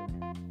 But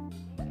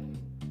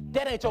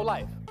that ain't your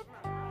life.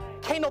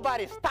 Can't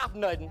nobody stop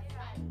nothing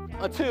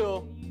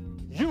until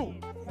you.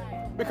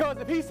 Because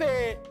if he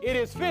said it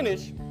is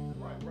finished,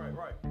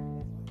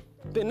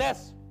 then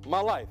that's my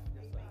life.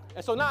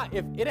 And so now,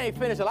 if it ain't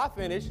finished till I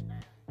finish,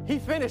 he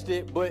finished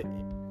it, but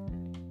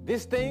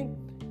this thing,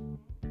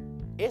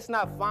 it's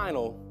not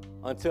final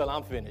until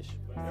I'm finished.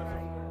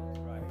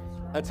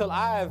 Until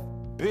I've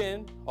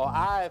been, or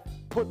I've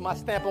put my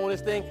stamp on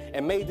this thing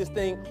and made this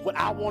thing what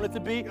I want it to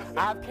be.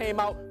 I've came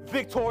out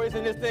victorious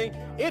in this thing.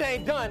 It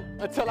ain't done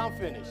until I'm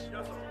finished.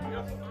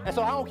 And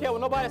so I don't care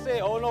what nobody say,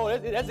 oh no,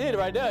 that's it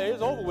right there.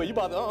 It's over with. You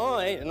about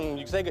to,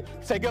 you say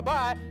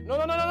goodbye. No.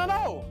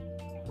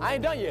 I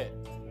ain't done yet.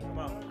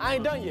 I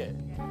ain't done yet.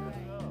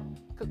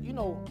 Cause I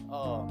don't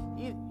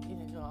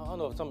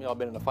know if some of y'all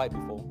been in a fight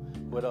before,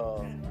 but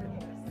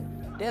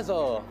there's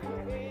a,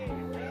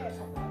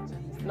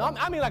 no,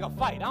 I mean like a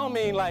fight. I don't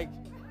mean like,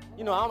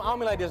 I don't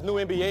mean like this new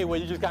NBA where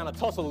you just kind of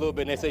tussle a little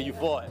bit and they say you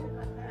fought.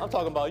 I'm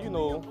talking about,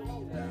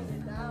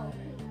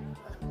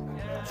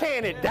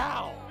 tearing it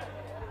down.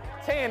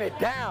 Tearing it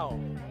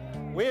down.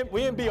 We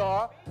in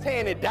BR,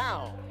 tearing it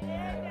down.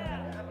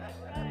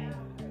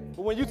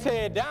 But when you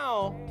tear it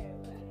down,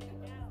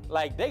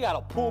 like they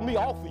gotta pull me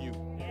off of you.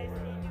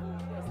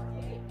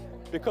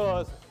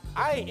 Because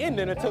I ain't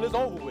ending until it's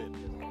over with.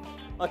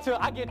 Until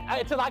I get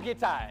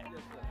tired.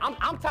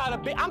 I'm tired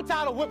of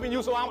whipping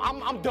you, so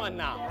I'm done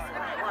now.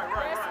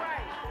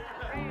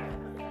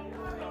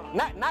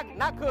 Not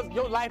because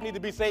your life needs to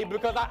be saved,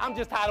 because I'm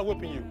just tired of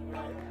whipping you.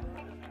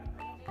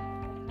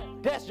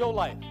 That's your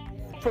life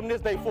from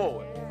this day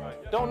forward.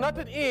 Don't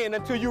nothing end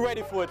until you're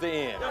ready for it to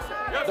end.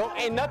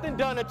 Ain't nothing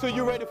done until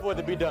you're ready for it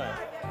to be done.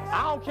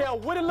 I don't care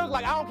what it looks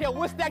like. I don't care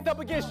what's stacked up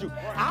against you.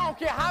 I don't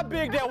care how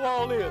big that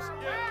wall is.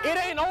 It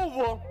ain't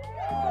over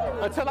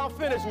until I'm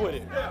finished with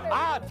it.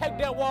 I'll take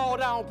that wall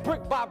down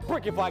brick by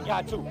brick if I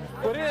got to.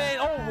 But it ain't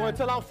over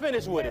until I'm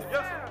finished with it.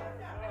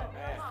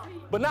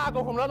 But now I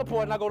go from another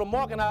point and I go to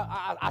Mark and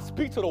I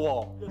speak to the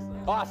wall.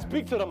 Or I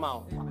speak to the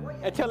mountain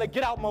and tell it,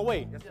 get out my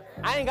way.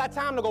 I ain't got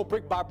time to go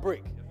brick by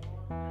brick.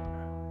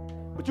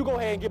 But you go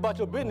ahead and get about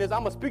your business.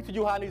 I'm going to speak to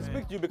you how I need to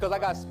speak to you because I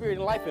got spirit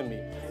and life in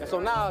me. And so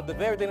now the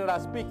very thing that I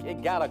speak,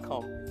 it got to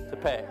come to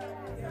pass.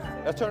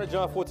 Let's turn to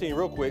John 14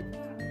 real quick.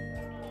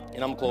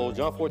 And I'm going to close.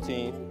 John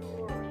 14.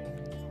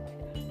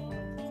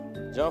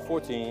 John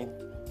 14.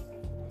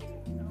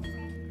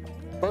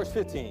 Verse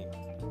 15.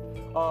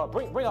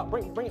 Bring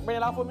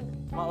it out for me.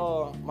 My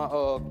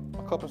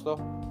cup and stuff.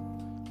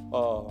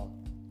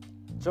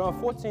 John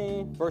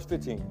 14, verse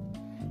 15.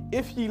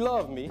 If ye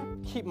love me,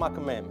 keep my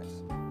commandments.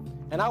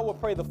 And I will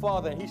pray the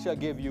Father, and he shall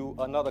give you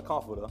another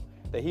comforter,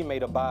 that he may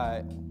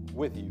abide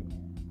with you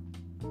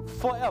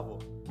forever.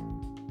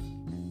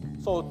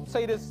 So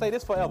say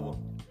this forever.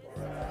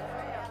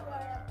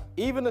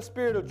 Even the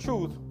Spirit of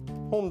truth,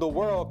 whom the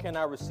world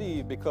cannot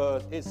receive,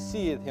 because it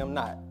seeth him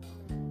not.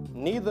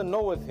 Neither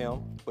knoweth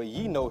him, but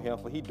ye know him,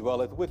 for he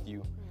dwelleth with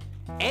you,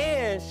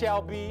 and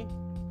shall be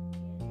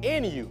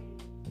in you.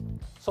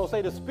 So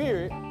say the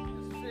Spirit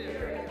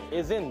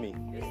is in me.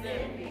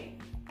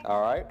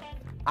 All right.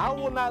 I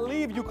will not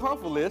leave you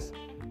comfortless.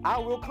 I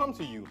will come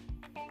to you.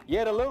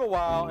 Yet a little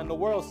while, and the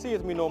world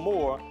seeth me no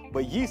more,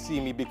 but ye see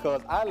me,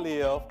 because I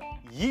live,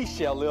 ye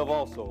shall live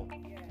also.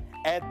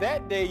 At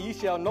that day ye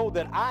shall know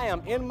that I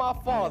am in my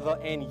Father,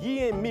 and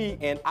ye in me,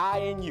 and I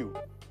in you.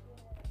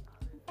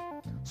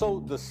 So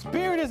the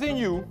Spirit is in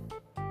you.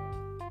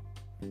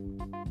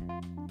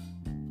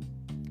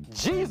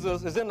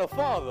 Jesus is in the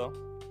Father,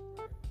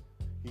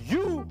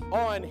 you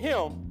are in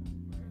him,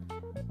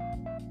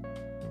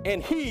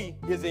 and he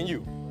is in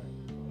you.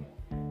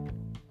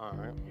 All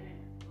right.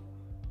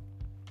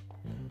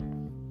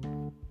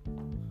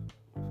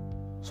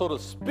 So the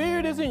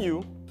Spirit is in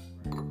you.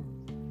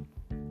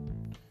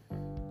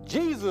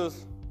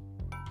 Jesus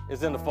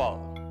is in the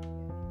Father.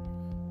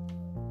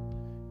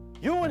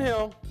 You and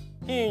him,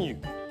 he and you.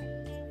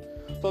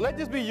 So let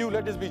this be you,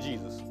 let this be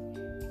Jesus.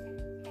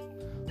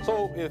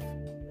 So if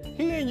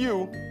he and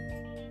you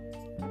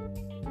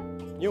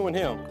and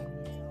him,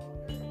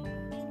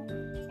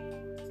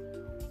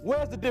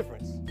 where's the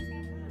difference?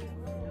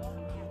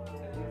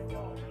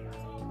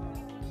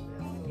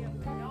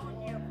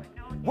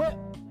 Where?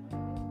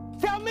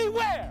 Tell me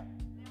where.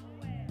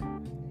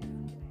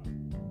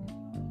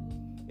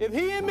 If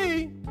he and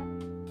me,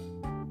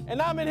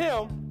 and I'm in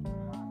him,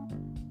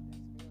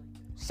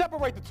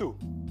 separate the two.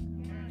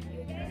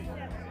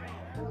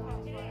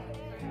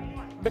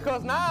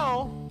 Because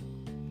now,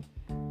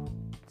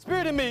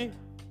 Spirit in me,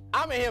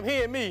 I'm in him,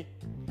 he in me,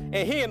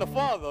 and he in the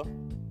Father.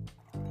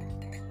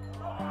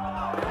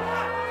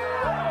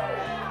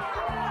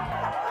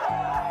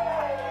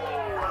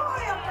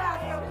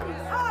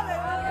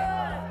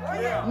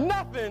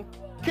 Nothing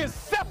can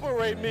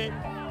separate me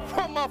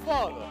from my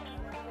Father.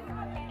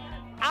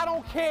 I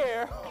don't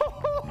care.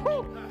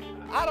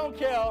 I don't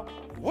care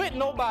what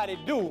nobody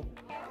do.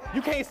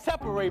 You can't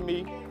separate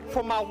me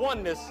from my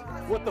oneness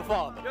with the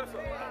Father. Yes,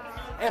 sir.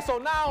 And so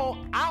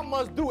now I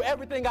must do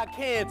everything I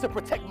can to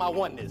protect my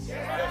oneness.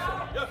 Yes,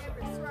 sir. Yes,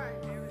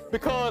 sir.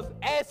 Because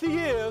as he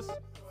is,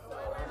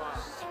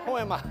 so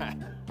am I.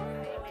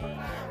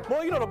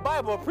 Boy, you know the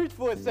Bible will preach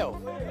for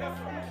itself.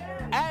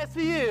 As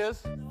he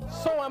is,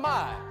 so am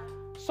I.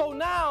 So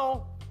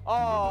now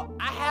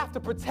I have to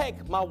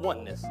protect my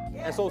oneness.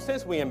 And so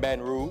since we in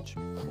Baton Rouge,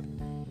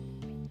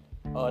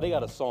 they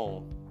got a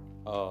song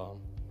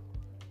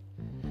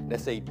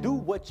that say, do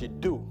what you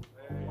do,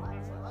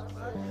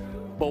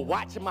 but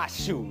watch my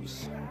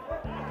shoes.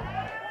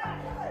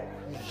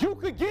 You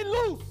could get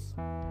loose,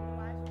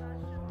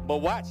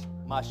 but watch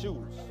my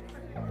shoes.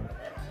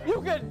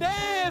 You could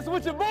dance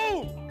with your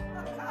boo,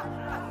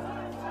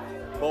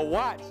 but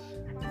watch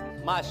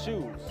my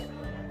shoes.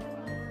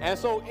 And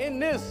so in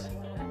this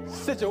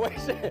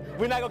situation,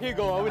 we're not gonna keep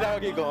going. We're not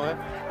gonna keep going.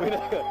 We're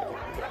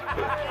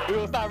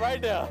gonna stop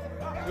right there.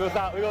 We're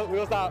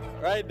gonna stop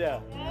right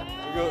there.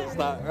 We're gonna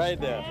stop right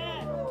there.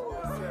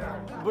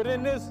 But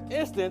in this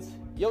instance,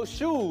 your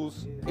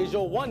shoes is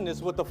your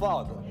oneness with the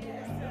Father.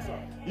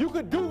 You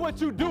could do what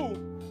you do,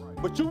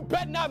 but you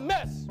better not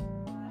mess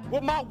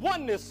with my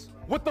oneness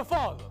with the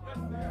Father.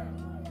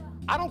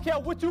 I don't care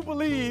what you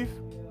believe.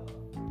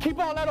 Keep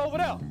all that over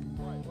there.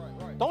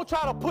 Don't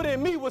try to put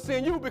in me what's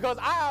in you, because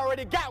I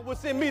already got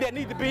what's in me that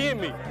needs to be in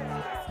me.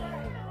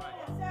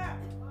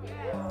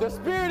 The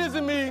Spirit is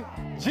in me,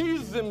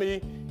 Jesus is in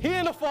me, he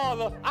in the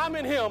Father, I'm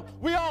in him.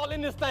 We all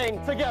in this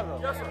thing together.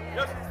 Yes, sir.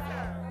 Yes,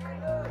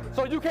 sir.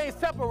 So you can't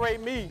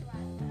separate me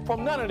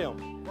from none of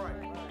them.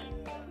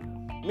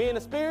 Right. Me and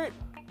the Spirit,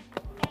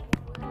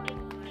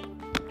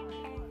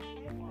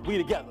 we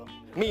together.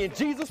 Me and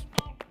Jesus,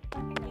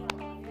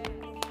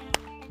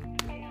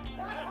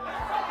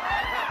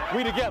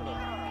 we together.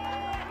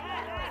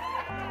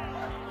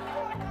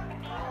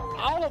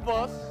 All of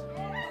us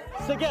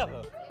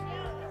together,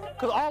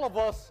 because all of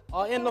us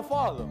are in the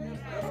Father.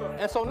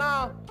 And so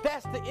now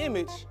that's the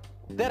image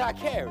that I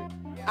carry.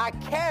 I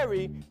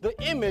carry the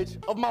image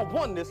of my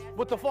oneness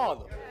with the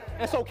Father.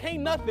 And so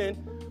can't nothing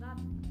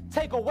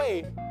take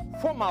away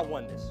from my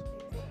oneness.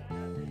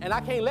 And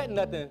I can't let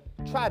nothing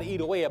try to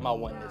eat away at my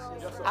oneness.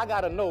 I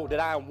gotta know that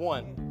I am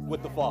one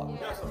with the Father.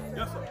 Yes, sir.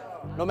 Yes, sir.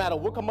 No matter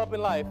what come up in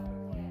life,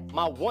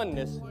 my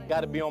oneness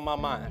gotta be on my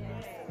mind.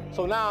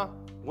 So now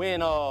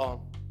when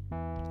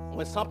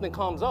something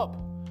comes up,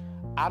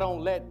 I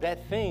don't let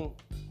that thing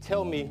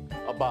tell me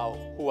about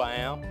who I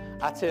am.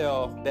 I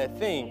tell that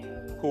thing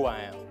who I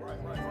am. Right.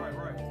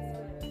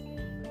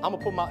 I'm gonna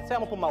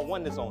put my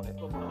oneness on it.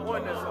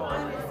 Oneness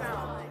on.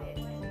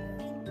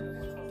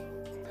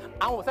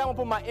 I'm gonna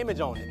put my image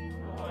on it.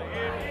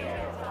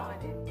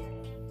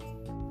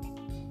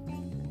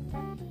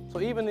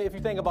 So even if you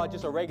think about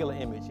just a regular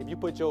image, if you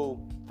put your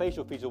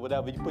facial feature,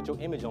 whatever, you put your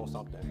image on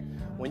something.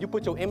 When you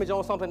put your image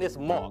on something, it's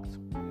marked.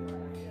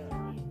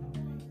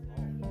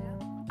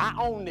 I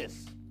own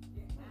this.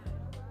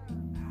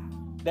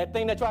 That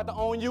thing that tried to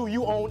own you,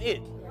 you own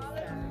it.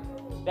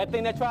 That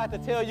thing that tried to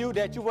tell you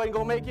that you wasn't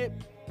gonna make it,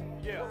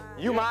 Yeah.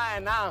 you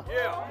mine now.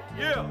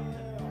 Yeah.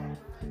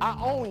 I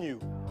own you.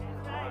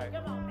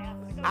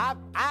 I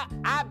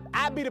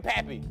be the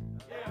pappy.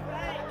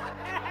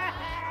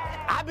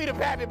 I be the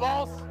pappy,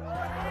 boss.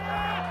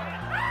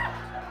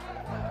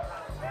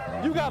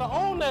 You gotta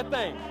own that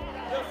thing.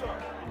 Yes, sir.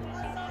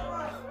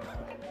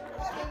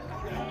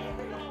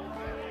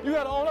 You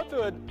gotta own up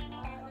to it.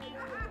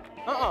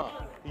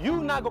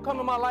 You not gonna come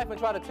in my life and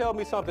try to tell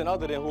me something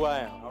other than who I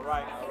am. All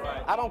right.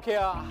 I don't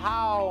care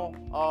how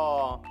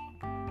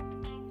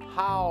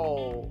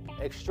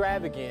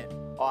extravagant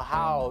or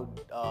how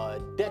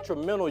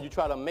detrimental you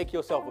try to make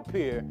yourself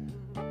appear,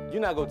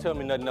 you're not gonna tell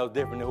me nothing else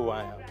different than who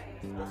I am.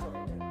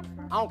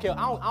 I don't care.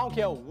 I don't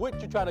care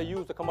what you try to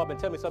use to come up and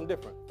tell me something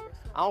different.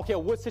 I don't care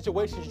what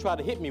situations you try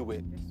to hit me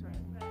with.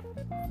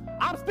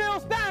 I'm still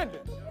standing.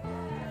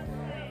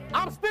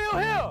 I'm still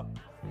here.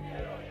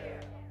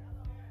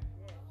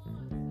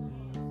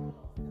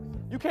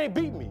 You can't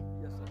beat me.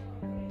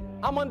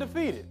 I'm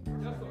undefeated.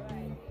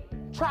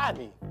 Try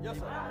me.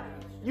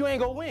 You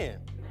ain't gonna win.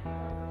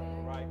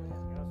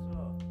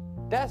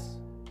 That's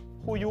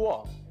who you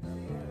are.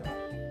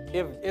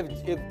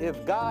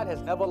 If God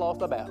has ever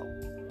lost a battle,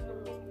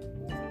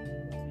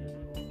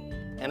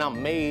 and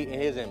I'm made in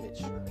his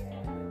image,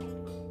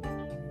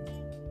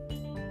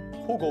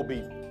 who gonna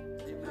beat me?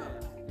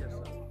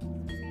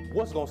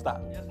 What's gonna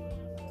stop me?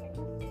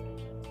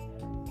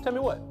 Tell me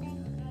what?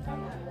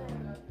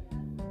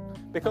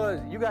 Because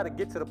you gotta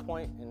get to the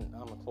point, and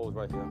I'm gonna close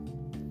right here.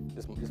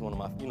 This is one of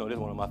my, this is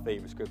one of my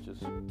favorite scriptures.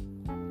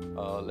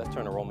 Let's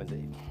turn to Romans 8.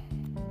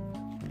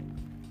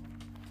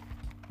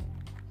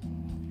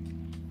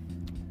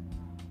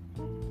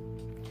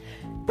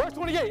 Verse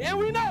 28, and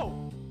we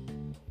know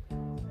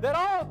that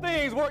all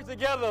things work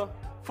together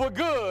for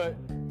good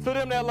to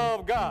them that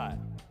love God,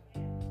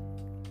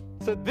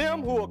 to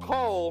them who are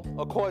called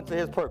according to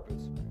his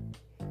purpose.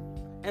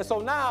 And so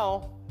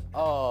now,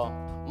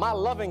 my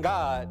loving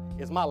God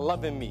is my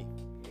loving me.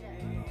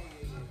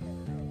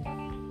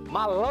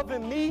 My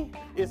loving me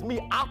is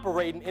me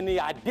operating in the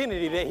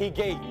identity that he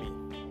gave me.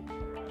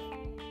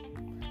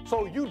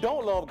 So you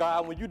don't love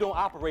God when you don't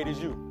operate as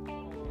you.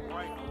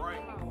 Right.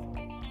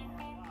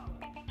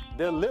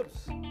 Their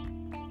lips,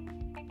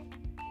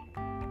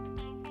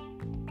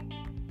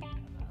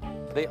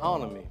 they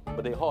honor me,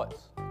 but their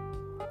hearts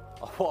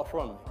are far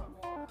from me.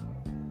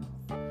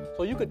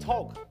 So you could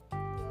talk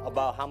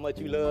about how much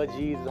you love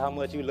Jesus, how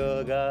much you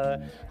love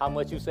God, how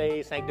much you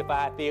say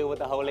sanctified, filled with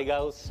the Holy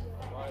Ghost.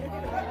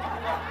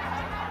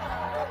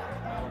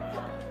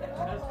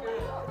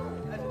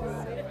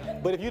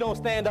 But if you don't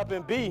stand up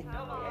and be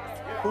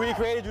who he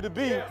created you to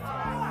be,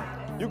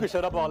 you can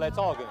shut up all that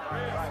talking.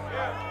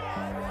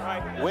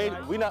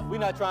 We're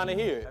not trying to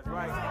hear it.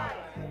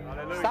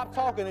 Stop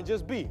talking and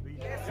just be.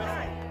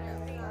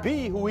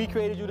 Be who he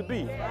created you to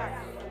be.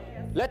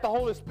 Let the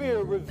Holy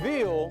Spirit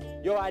reveal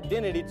your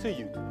identity to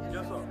you.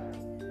 Yes,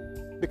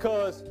 sir.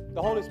 Because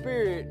the Holy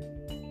Spirit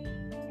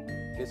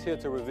is here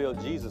to reveal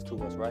Jesus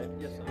to us, right?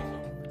 Yes, sir.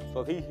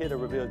 So if he's here to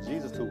reveal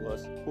Jesus to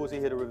us, who is he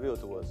here to reveal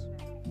to us?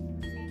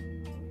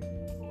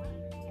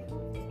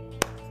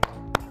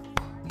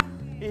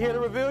 He's here to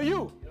reveal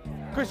you,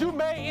 because you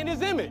made in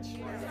his image.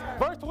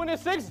 Verse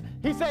 26,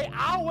 he say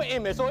our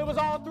image. So it was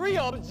all three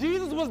of them.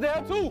 Jesus was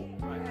there too.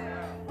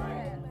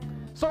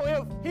 So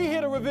if he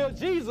here to reveal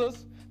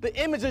Jesus, the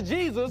image of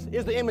Jesus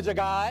is the image of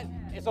God.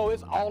 And so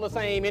it's all the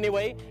same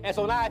anyway. And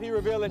so now if he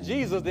revealing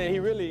Jesus, then he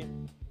really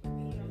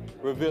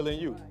revealing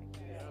you.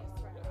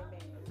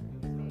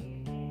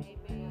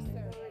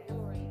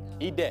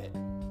 He dead.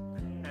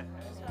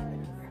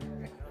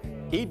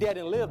 He dead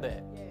and lived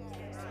that.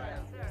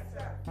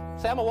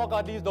 Say, I'm going to walk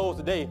out these doors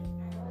today,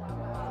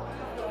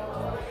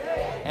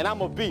 and I'm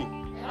going to be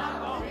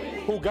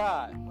who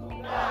God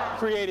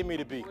created me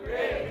to be.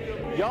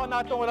 Y'all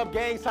not throwing up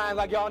gang signs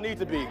like y'all need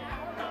to be.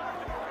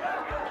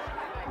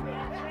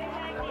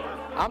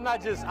 I'm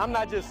not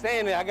just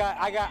saying it. I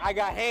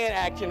got hand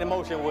action and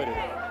motion with it.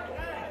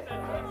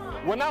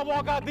 When I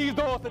walk out these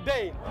doors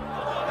today,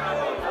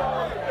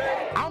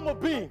 I'm going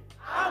to be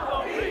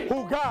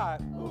who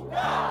God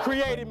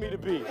created me to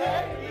be.